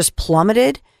have just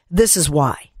plummeted. This is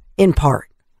why, in part.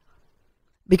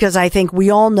 Because I think we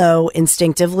all know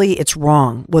instinctively it's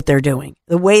wrong what they're doing.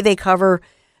 The way they cover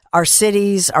our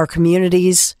cities, our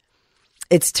communities,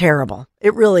 it's terrible.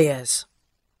 It really is.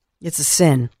 It's a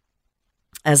sin,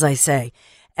 as I say.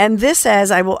 And this,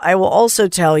 as I will also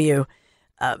tell you,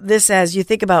 this as you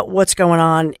think about what's going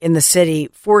on in the city.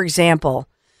 For example,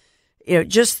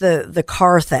 just the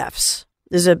car thefts.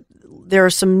 There are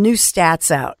some new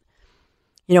stats out.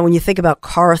 When you think about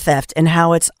car theft and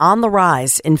how it's on the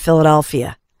rise in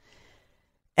Philadelphia.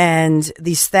 And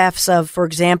these thefts of, for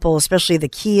example, especially the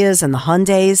Kias and the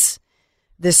Hyundais,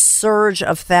 this surge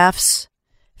of thefts,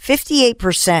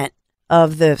 58%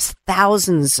 of the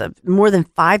thousands of more than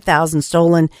 5,000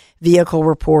 stolen vehicle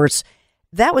reports,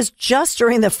 that was just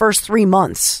during the first 3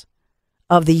 months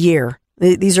of the year.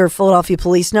 These are Philadelphia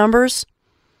police numbers.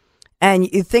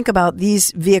 And you think about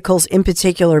these vehicles in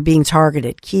particular being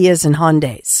targeted, Kias and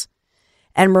Hyundais.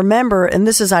 And remember, and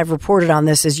this is, I've reported on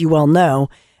this, as you well know,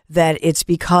 that it's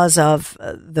because of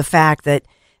the fact that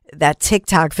that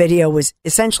TikTok video was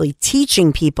essentially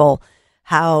teaching people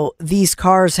how these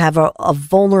cars have a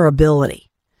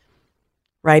vulnerability,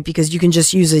 right? Because you can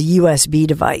just use a USB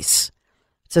device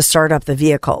to start up the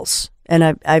vehicles.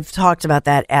 And I've talked about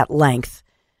that at length.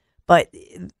 But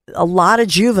a lot of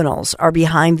juveniles are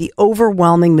behind the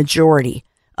overwhelming majority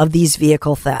of these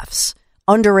vehicle thefts.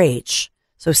 Underage,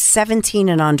 so 17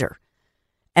 and under.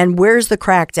 And where's the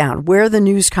crackdown? Where are the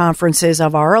news conferences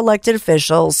of our elected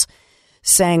officials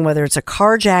saying whether it's a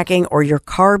carjacking or your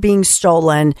car being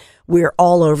stolen, we're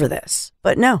all over this.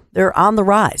 But no, they're on the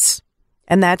rise.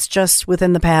 And that's just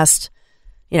within the past,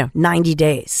 90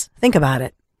 days. Think about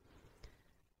it.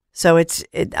 So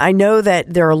I know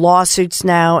that there are lawsuits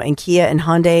now, and Kia and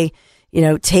Hyundai,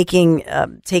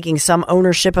 taking some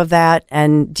ownership of that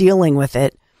and dealing with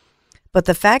it. But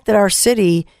the fact that our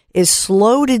city is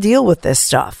slow to deal with this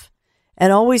stuff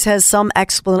and always has some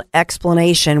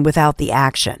explanation without the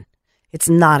action, it's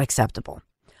not acceptable.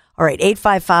 All right,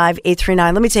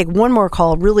 855-839. Let me take one more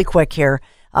call really quick here.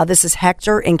 This is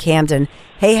Hector in Camden.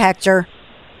 Hey, Hector.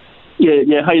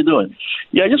 Yeah. How you doing?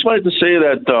 Yeah, I just wanted to say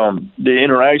that the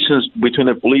interactions between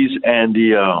the police and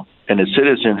the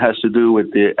citizen has to do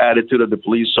with the attitude of the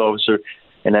police officer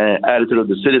and the attitude of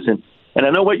the citizen. And I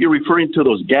know what you're referring to,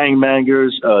 those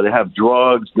gangbangers. They have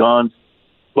drugs, guns.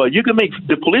 But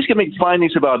the police can make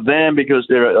findings about them because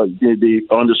they're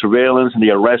under surveillance and they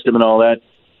arrest them and all that.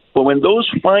 But when those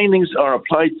findings are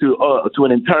applied to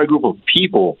an entire group of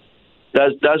people,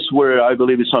 that's where I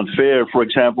believe it's unfair. For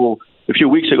example, a few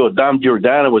weeks ago, Dom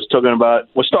Giordano was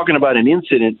talking about an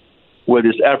incident where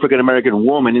this African American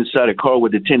woman inside a car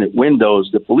with the tinted windows.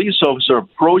 The police officer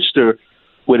approached her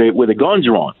with a gun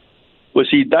drawn. Well,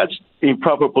 see, that's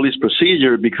improper police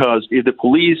procedure, because if the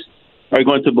police are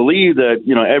going to believe that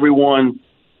everyone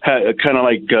kind of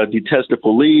detests the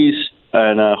police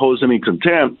and holds them in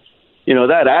contempt,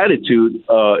 that attitude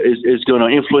is going to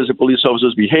influence the police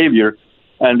officer's behavior.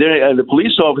 And the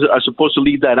police officers are supposed to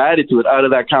leave that attitude out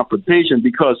of that confrontation,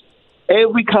 because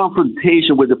every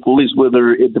confrontation with the police,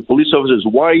 whether if the police officer is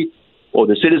white or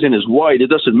the citizen is white,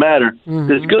 it doesn't matter. Mm-hmm.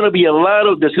 There's going to be a lot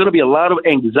of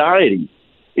anxiety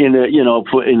in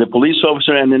the police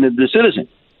officer and in the citizen.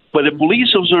 But the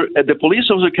police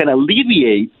officer can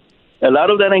alleviate a lot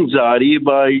of that anxiety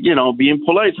by being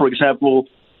polite. For example,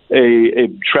 a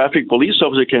traffic police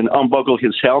officer can unbuckle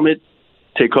his helmet,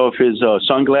 take off his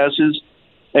sunglasses,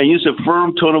 and use a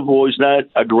firm tone of voice, not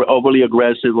overly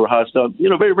aggressive or hostile,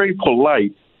 very, very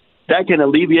polite. That can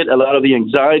alleviate a lot of the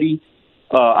anxiety.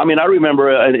 I remember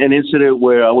an incident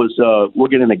where I was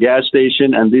working in a gas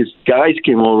station, and these guys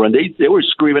came over, and they were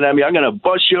screaming at me, "I'm going to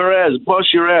bust your ass,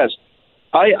 bust your ass."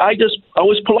 I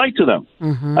was polite to them,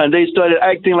 and they started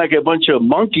acting like a bunch of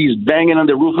monkeys banging on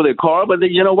the roof of their car. But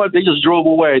you know what? They just drove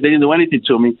away. They didn't do anything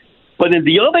to me. But then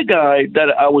the other guy that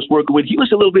I was working with, he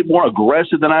was a little bit more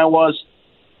aggressive than I was,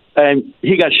 and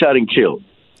he got shot and killed.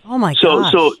 Oh my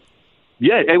gosh! So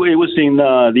yeah, it was in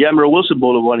the Admiral Wilson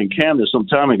Boulevard in Camden some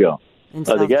time ago.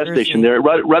 The gas station there,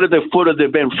 right at the foot of the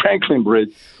Ben Franklin Bridge.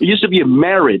 It used to be a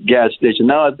Merritt gas station.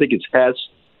 Now I think it's Hess.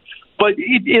 But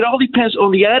it all depends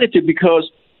on the attitude,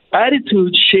 because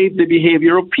attitudes shape the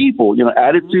behavior of people. You know,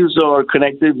 attitudes are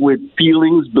connected with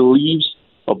feelings, beliefs,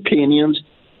 opinions,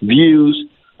 views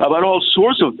about all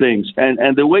sorts of things.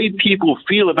 And the way people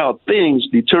feel about things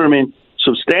determine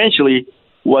substantially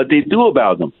what they do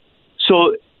about them.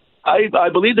 So I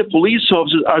believe that police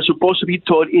officers are supposed to be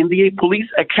taught in the police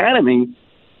academy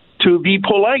to be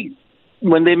polite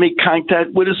when they make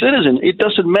contact with a citizen. It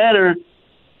doesn't matter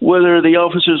whether the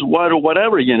officer's white or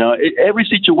whatever, you know. Every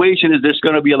situation there's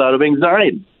going to be a lot of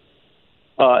anxiety.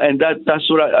 And that's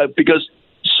what because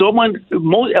a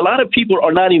lot of people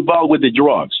are not involved with the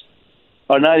drugs,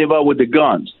 are not involved with the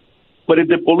guns. But if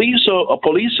a police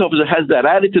officer has that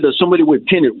attitude that somebody with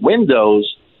tinted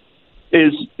windows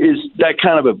is that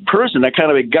kind of a person, that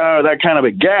kind of a guy or that kind of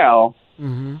a gal,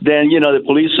 then, you know, the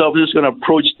police officer is going to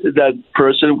approach that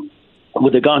person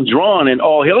with a gun drawn, and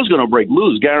all hell's going to break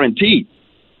loose, guaranteed.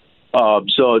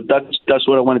 So that's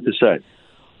what I wanted to say.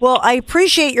 Well, I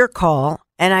appreciate your call,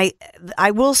 and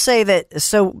I will say that.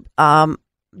 So,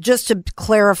 just to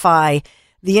clarify,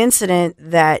 the incident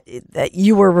that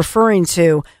you were referring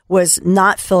to was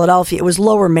not Philadelphia; it was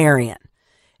Lower Merion.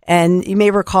 And you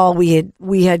may recall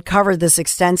we had covered this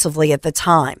extensively at the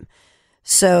time.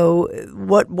 So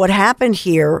what happened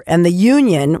here, and the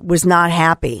union was not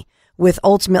happy with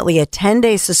ultimately a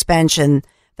 10-day suspension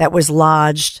that was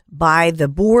lodged by the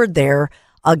board there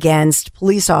against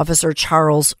police officer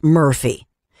Charles Murphy.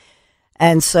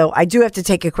 And so I do have to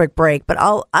take a quick break, but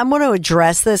I'm going to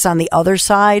address this on the other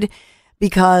side,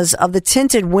 because of the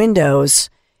tinted windows.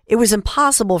 It was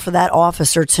impossible for that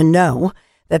officer to know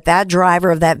that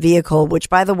driver of that vehicle, which,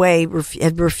 by the way,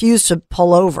 had refused to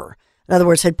pull over. In other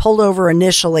words, had pulled over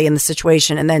initially in the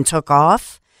situation and then took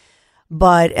off.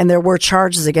 And there were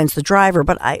charges against the driver.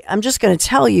 But I'm just going to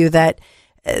tell you that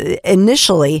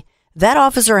initially, that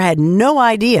officer had no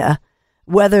idea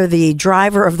whether the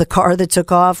driver of the car that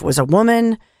took off was a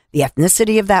woman, the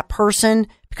ethnicity of that person,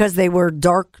 because they were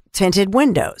dark tinted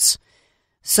windows.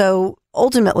 So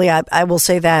ultimately, I will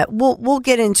say that we'll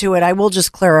get into it. I will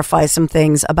just clarify some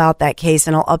things about that case,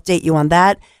 and I'll update you on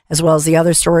that, as well as the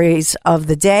other stories of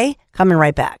the day. Coming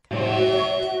right back.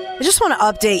 I just want to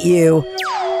update you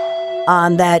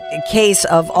on that case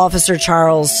of Officer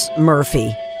Charles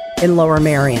Murphy in Lower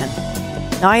Merion.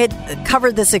 Now, I had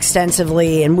covered this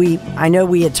extensively, and I know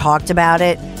we had talked about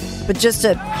it, but just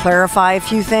to clarify a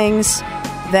few things,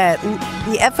 that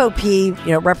the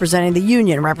FOP, representing the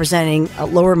union, representing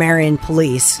Lower Merion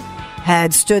Police,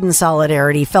 had stood in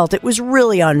solidarity, felt it was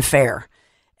really unfair.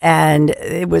 And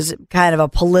it was kind of a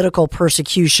political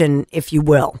persecution, if you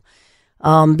will,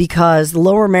 because the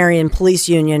Lower Merion Police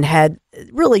Union had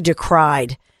really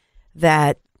decried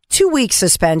that 2-week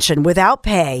suspension without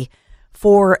pay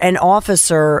for an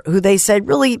officer who they said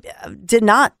really did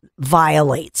not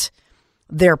violate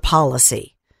their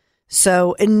policy.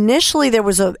 So initially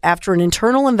after an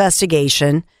internal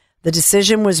investigation, the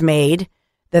decision was made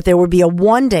that there would be a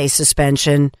 1-day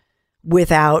suspension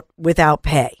without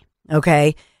pay.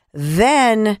 Okay.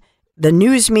 Then the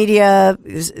news media,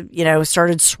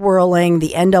 started swirling.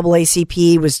 The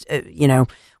NAACP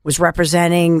was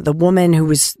representing the woman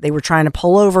they were trying to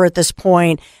pull over at this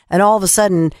point. And all of a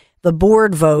sudden the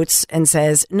board votes and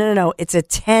says, no, it's a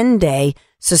 10-day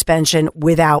suspension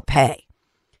without pay.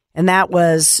 And it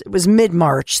was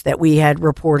mid-March that we had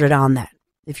reported on that.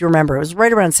 If you remember, it was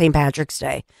right around St. Patrick's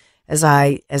Day, as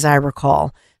I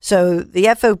recall. So the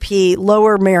FOP,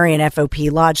 Lower Merion FOP,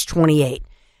 Lodge 28,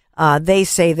 they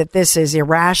say that this is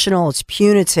irrational, it's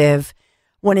punitive,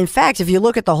 when in fact, if you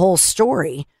look at the whole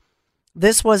story,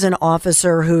 this was an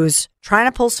officer who's trying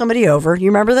to pull somebody over. You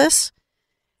remember this?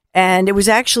 And it was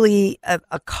actually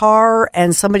a car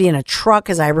and somebody in a truck,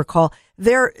 as I recall.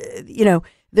 They're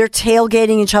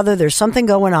tailgating each other. There's something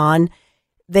going on.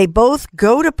 They both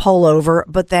go to pull over,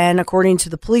 but then, according to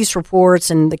the police reports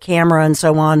and the camera and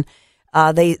so on,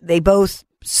 they both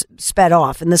sped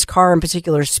off, and this car in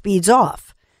particular speeds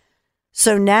off.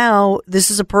 So now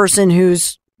this is a person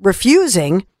who's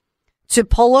refusing to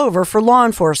pull over for law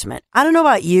enforcement. I don't know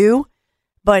about you,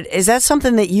 but is that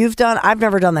something that you've done? I've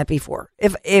never done that before.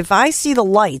 If I see the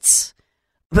lights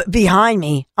behind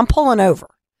me, I'm pulling over,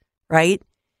 right?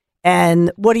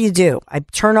 And what do? I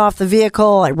turn off the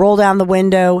vehicle. I roll down the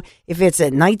window. If it's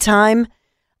at nighttime,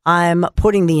 I'm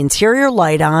putting the interior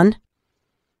light on.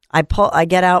 I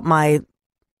get out my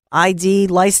ID,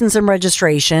 license and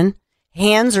registration.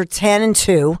 Hands are 10 and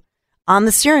 2 on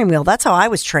the steering wheel. That's how I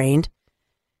was trained.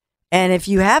 And if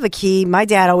you have a key, my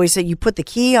dad always said you put the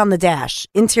key on the dash,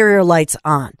 interior lights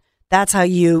on. That's how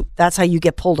you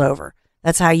get pulled over.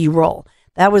 That's how you roll.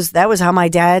 That was how my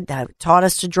dad taught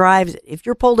us to drive. If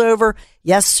you're pulled over,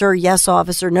 yes, sir, yes,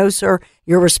 officer, no, sir,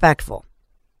 you're respectful.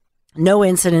 No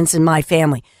incidents in my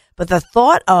family. But the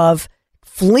thought of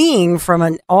fleeing from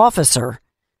an officer,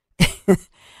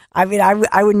 I mean,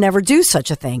 I would never do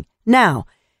such a thing. Now,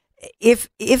 if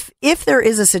there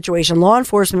is a situation, law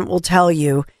enforcement will tell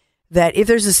you that if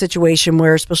there's a situation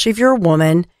where, especially if you're a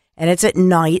woman and it's at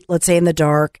night, let's say in the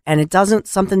dark, and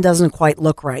something doesn't quite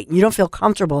look right, and you don't feel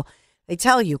comfortable, they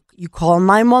tell you, you call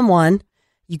 911,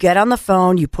 you get on the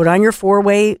phone, you put on your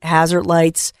 4-way hazard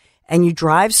lights, and you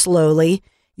drive slowly.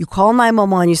 You call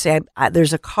 911, you say,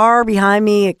 there's a car behind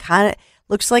me, it kind of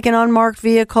looks like an unmarked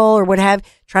vehicle or what have,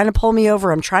 trying to pull me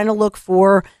over. I'm trying to look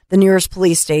for the nearest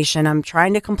police station. I'm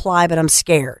trying to comply, but I'm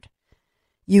scared.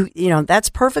 You know, that's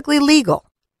perfectly legal,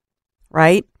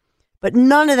 right? But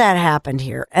none of that happened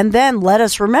here. And then let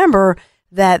us remember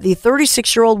that the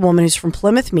 36-year-old woman who's from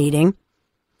Plymouth Meeting,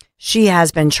 she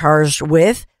has been charged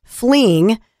with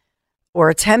fleeing or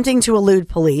attempting to elude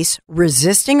police,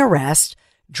 resisting arrest,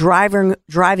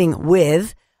 driving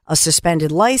with a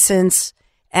suspended license,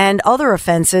 and other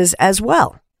offenses as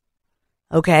well.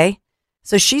 Okay?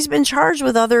 So she's been charged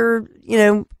with other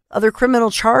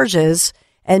criminal charges,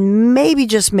 and maybe,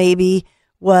 just maybe,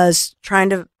 was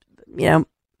trying to,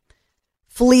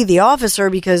 flee the officer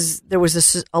because there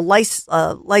was a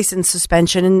license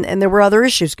suspension and there were other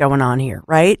issues going on here,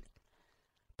 right?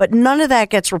 But none of that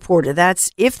gets reported.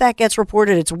 If that gets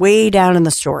reported, it's way down in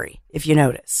the story, if you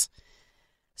notice.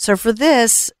 So for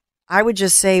this, I would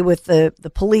just say with the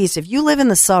police, if you live in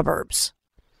the suburbs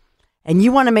and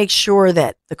you want to make sure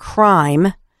that the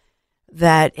crime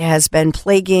that has been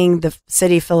plaguing the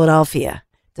city of Philadelphia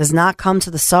does not come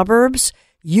to the suburbs,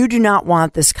 you do not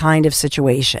want this kind of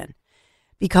situation.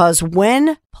 Because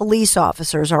when police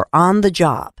officers are on the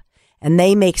job and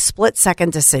they make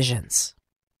split-second decisions,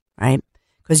 right?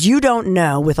 Because you don't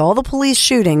know, with all the police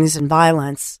shootings and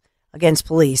violence against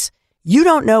police, you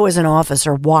don't know as an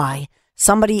officer why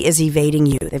somebody is evading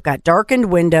you. They've got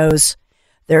darkened windows.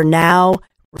 They're now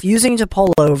refusing to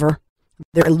pull over.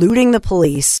 They're eluding the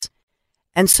police.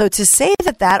 And so to say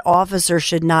that officer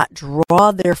should not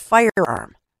draw their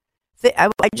firearm, I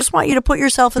just want you to put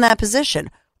yourself in that position.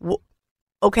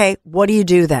 Okay, what do you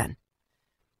do then?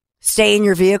 Stay in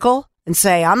your vehicle and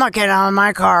say, I'm not getting out of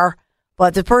my car,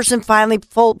 but the person finally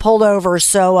pulled over,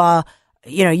 so,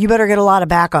 you better get a lot of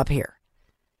backup here.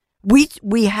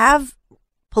 We have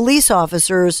police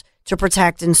officers to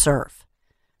protect and serve.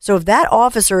 So if that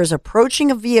officer is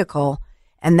approaching a vehicle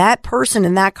and that person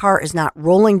in that car is not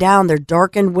rolling down their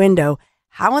darkened window,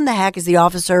 how in the heck is the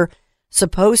officer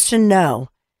supposed to know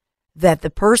that the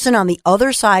person on the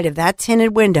other side of that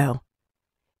tinted window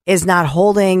is not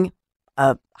holding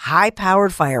a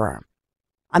high-powered firearm?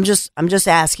 I'm just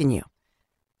asking you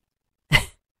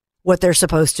what they're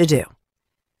supposed to do.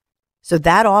 So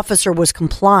that officer was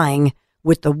complying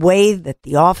with the way that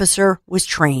the officer was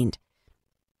trained.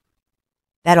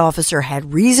 That officer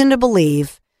had reason to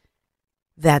believe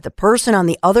that the person on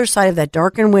the other side of that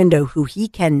darkened window, who he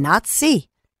cannot see,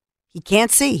 he can't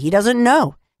see, he doesn't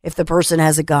know if the person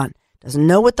has a gun, doesn't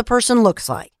know what the person looks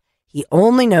like. He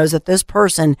only knows that this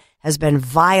person has been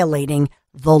violating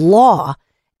the law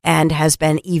and has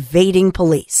been evading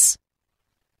police.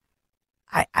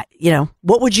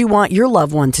 What would you want your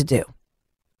loved one to do?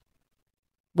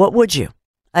 What would you?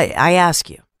 I ask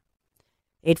you.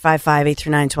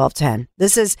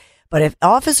 855-839-1210. But if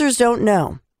officers don't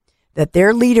know that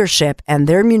their leadership and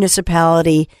their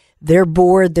municipality, their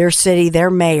board, their city, their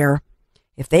mayor,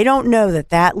 if they don't know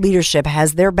that leadership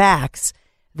has their backs,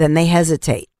 then they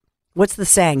hesitate. What's the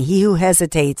saying? He who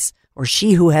hesitates or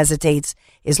she who hesitates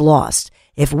is lost.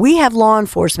 If we have law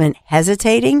enforcement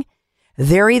hesitating,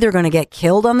 they're either going to get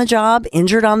killed on the job,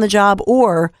 injured on the job,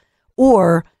 or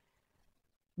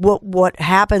what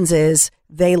happens is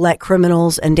they let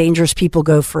criminals and dangerous people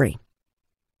go free.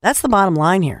 That's the bottom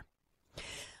line here.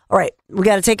 All right, we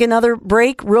got to take another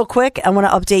break real quick. I want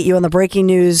to update you on the breaking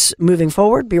news moving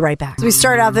forward. Be right back. So we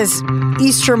start out this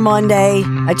Easter Monday.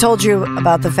 I told you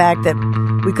about the fact that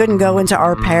we couldn't go into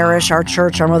our parish, our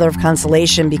church, our Mother of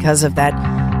Consolation because of that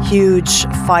huge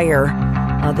fire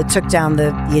that took down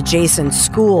the adjacent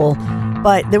school.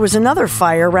 But there was another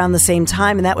fire around the same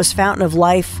time, and that was Fountain of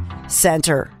Life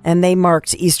Center, and they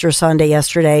marked Easter Sunday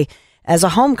yesterday as a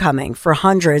homecoming for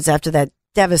hundreds after that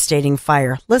devastating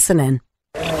fire. Listen in.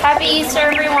 Happy Easter,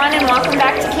 everyone, and welcome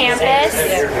back to campus.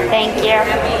 Thank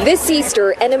you. This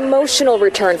Easter, an emotional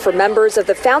return for members of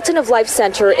the Fountain of Life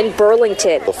Center in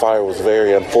Burlington. The fire was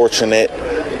very unfortunate,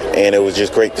 and it was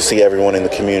just great to see everyone in the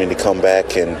community come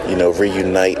back and,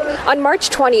 reunite. On March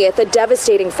 20th, a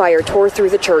devastating fire tore through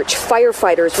the church.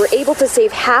 Firefighters were able to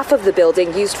save half of the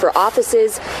building used for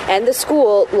offices and the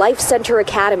school, Life Center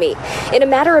Academy. In a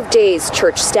matter of days,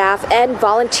 church staff and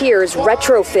volunteers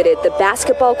retrofitted the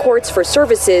basketball courts for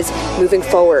services moving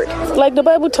forward. Like the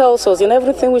Bible tells us, in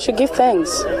everything we should give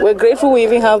thanks. We're grateful we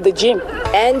even have the gym.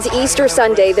 And Easter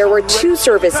Sunday, there were 2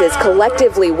 services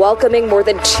collectively welcoming more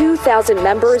than 2,000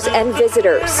 members and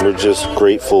visitors. We're just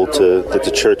grateful that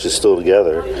the church is still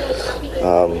together.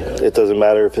 It doesn't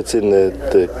matter if it's in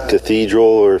the cathedral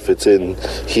or if it's in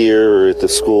here or at the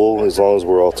school, as long as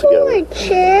we're all together.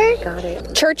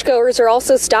 Churchgoers are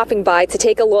also stopping by to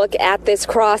take a look at this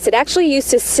cross. It actually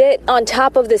used to sit on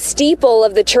top of the steeple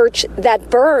of the church that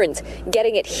burned.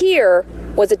 Getting it here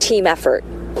was a team effort.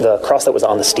 The cross that was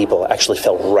on the steeple actually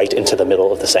fell right into the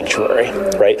middle of the sanctuary,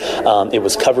 right? It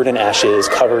was covered in ashes,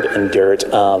 covered in dirt,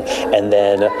 and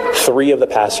then 3 of the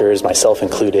pastors, myself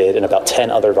included, and about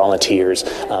 10 other volunteers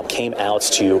came out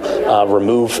to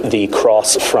remove the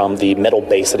cross from the metal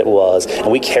base that it was,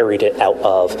 and we carried it out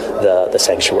of the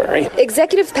sanctuary.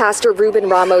 Executive Pastor Ruben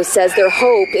Ramos says their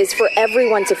hope is for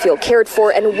everyone to feel cared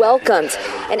for and welcomed.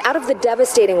 And out of the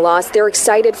devastating loss, they're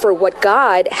excited for what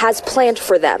God has planned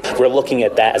for them. We're looking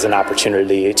at that as an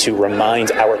opportunity to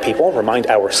remind our people, remind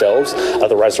ourselves of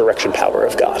the resurrection power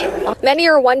of God. Many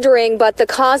are wondering, but the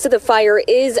cause of the fire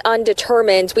is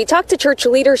undetermined. We talked to church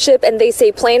leadership and they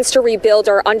say plans to rebuild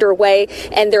are underway,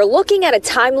 and they're looking at a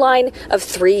timeline of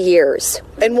 3 years.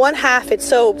 In one half, it's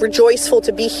so rejoiceful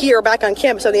to be here back on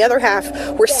campus. On the other half,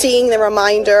 we're seeing the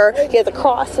reminder. Yeah, the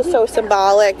cross is so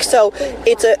symbolic. So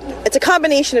it's a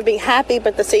combination of being happy, but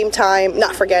at the same time,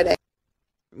 not forgetting.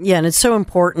 Yeah, and it's so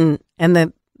important. And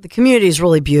the community is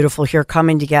really beautiful here,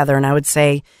 coming together. And I would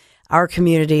say our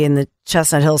community in the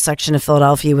Chestnut Hill section of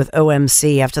Philadelphia with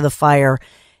OMC after the fire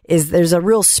there's a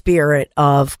real spirit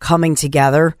of coming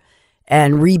together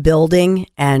and rebuilding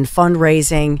and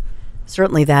fundraising.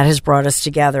 Certainly that has brought us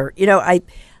together. I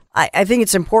think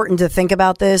it's important to think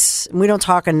about this. We don't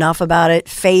talk enough about it.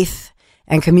 Faith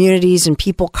and communities and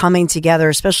people coming together,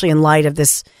 especially in light of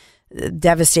this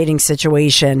devastating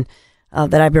situation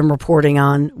that I've been reporting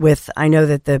on with, I know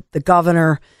that the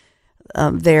governor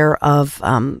there of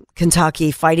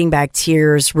Kentucky fighting back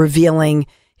tears, revealing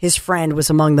his friend was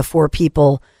among the 4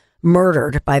 people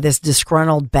murdered by this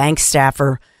disgruntled bank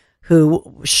staffer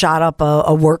who shot up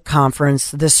a work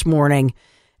conference this morning,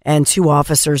 and 2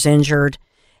 officers injured.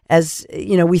 As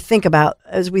we think about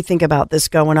this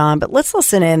going on, but let's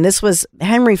listen in. This was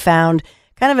Henry found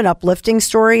kind of an uplifting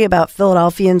story about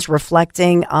Philadelphians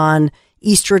reflecting on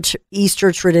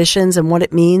Easter traditions and what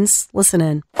it means. Listen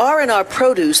in. R&R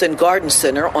Produce and Garden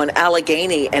Center on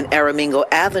Allegheny and Aramingo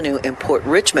Avenue in Port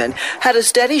Richmond had a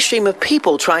steady stream of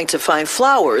people trying to find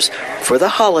flowers for the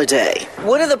holiday.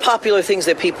 What are the popular things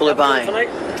that people are buying?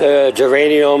 The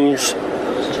geraniums,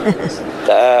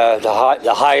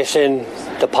 the hyacinth,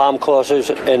 the palm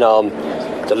crosses, and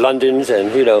the Londons,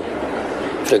 and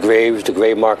the graves, the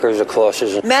grave markers, the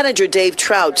crosses. Manager Dave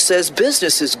Trout says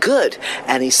business is good,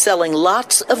 and he's selling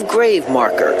lots of grave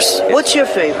markers. What's your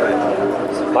favorite?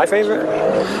 My favorite?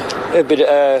 It'd be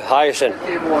the hyacinth.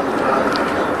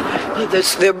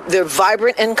 They're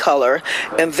vibrant in color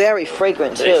and very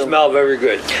fragrant, too. They smell very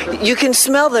good. You can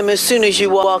smell them as soon as you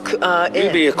walk in.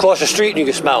 You'd be across the street and you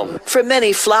can smell them. For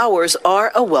many, flowers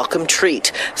are a welcome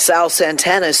treat. Sal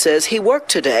Santana says he worked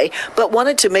today, but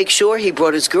wanted to make sure he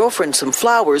brought his girlfriend some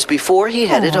flowers before he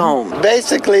headed home.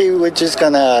 Basically, we're just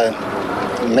going to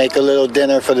make a little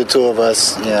dinner for the 2 of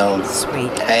us,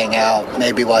 Sweet. Hang out,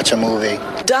 maybe watch a movie.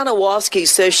 Donna Walski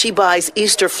says she buys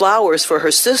Easter flowers for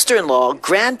her sister-in-law,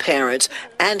 grandparents,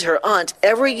 and her aunt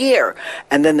every year,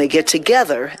 and then they get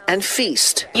together and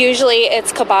feast. Usually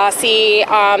it's kibasi.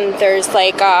 There's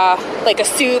like a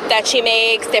soup that she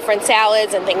makes, different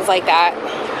salads and things like that.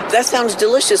 That sounds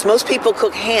delicious. Most people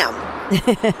cook ham.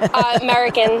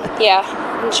 American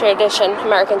tradition.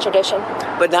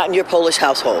 But not in your Polish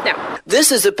household. No.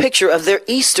 This is a picture of their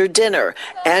Easter dinner.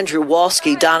 Andrew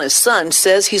Walski, Donna's son,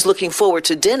 says he's looking forward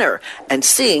to dinner and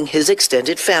seeing his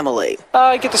extended family.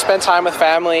 I get to spend time with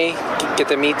family, get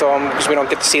to meet them because we don't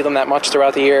get to see them that much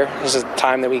throughout the year. This is a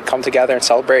time that we come together and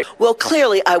celebrate. Well,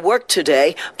 clearly I worked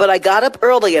today, but I got up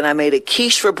early and I made a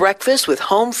quiche for breakfast with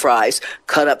home fries,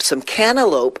 cut up some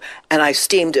cantaloupe, and I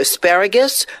steamed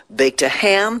asparagus, baked a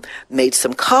ham, made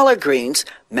some collard greens,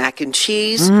 mac and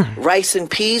cheese, rice and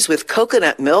peas with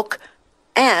coconut milk,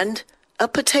 and a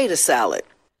potato salad.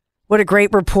 What a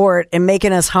great report, and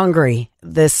making us hungry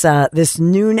this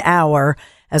noon hour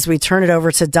as we turn it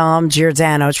over to Dom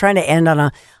Giordano, trying to end on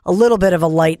a little bit of a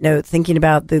light note, thinking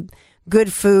about the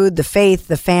good food, the faith,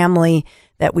 the family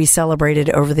that we celebrated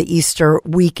over the Easter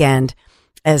weekend,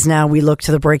 as now we look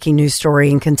to the breaking news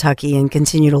story in Kentucky and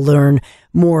continue to learn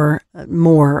more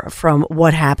from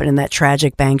what happened in that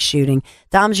tragic bank shooting.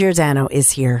 Dom Giordano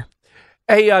is here.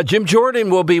 Hey, Jim Jordan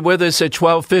will be with us at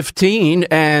 12:15,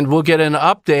 and we'll get an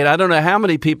update. I don't know how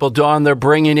many people, Dawn, they're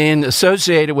bringing in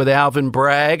associated with Alvin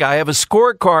Bragg. I have a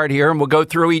scorecard here, and we'll go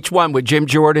through each one with Jim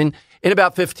Jordan in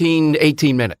about 15,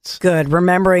 18 minutes. Good.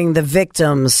 Remembering the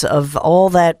victims of all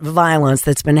that violence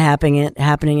that's been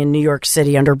happening in New York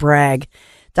City under Bragg.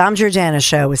 Dom Giordano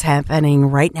Show is happening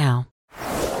right now.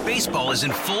 Baseball is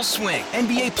in full swing.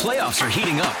 NBA playoffs are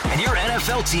heating up, and your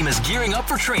NFL team is gearing up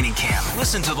for training camp.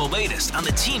 Listen to the latest on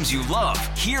the teams you love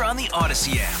here on the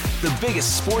Odyssey app. The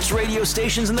biggest sports radio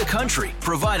stations in the country,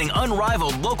 providing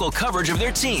unrivaled local coverage of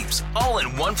their teams, all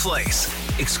in one place.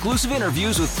 Exclusive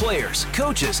interviews with players,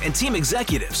 coaches, and team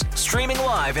executives, streaming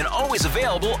live and always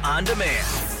available on demand.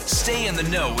 Stay in the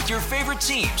know with your favorite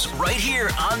teams right here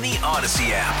on the Odyssey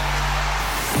app.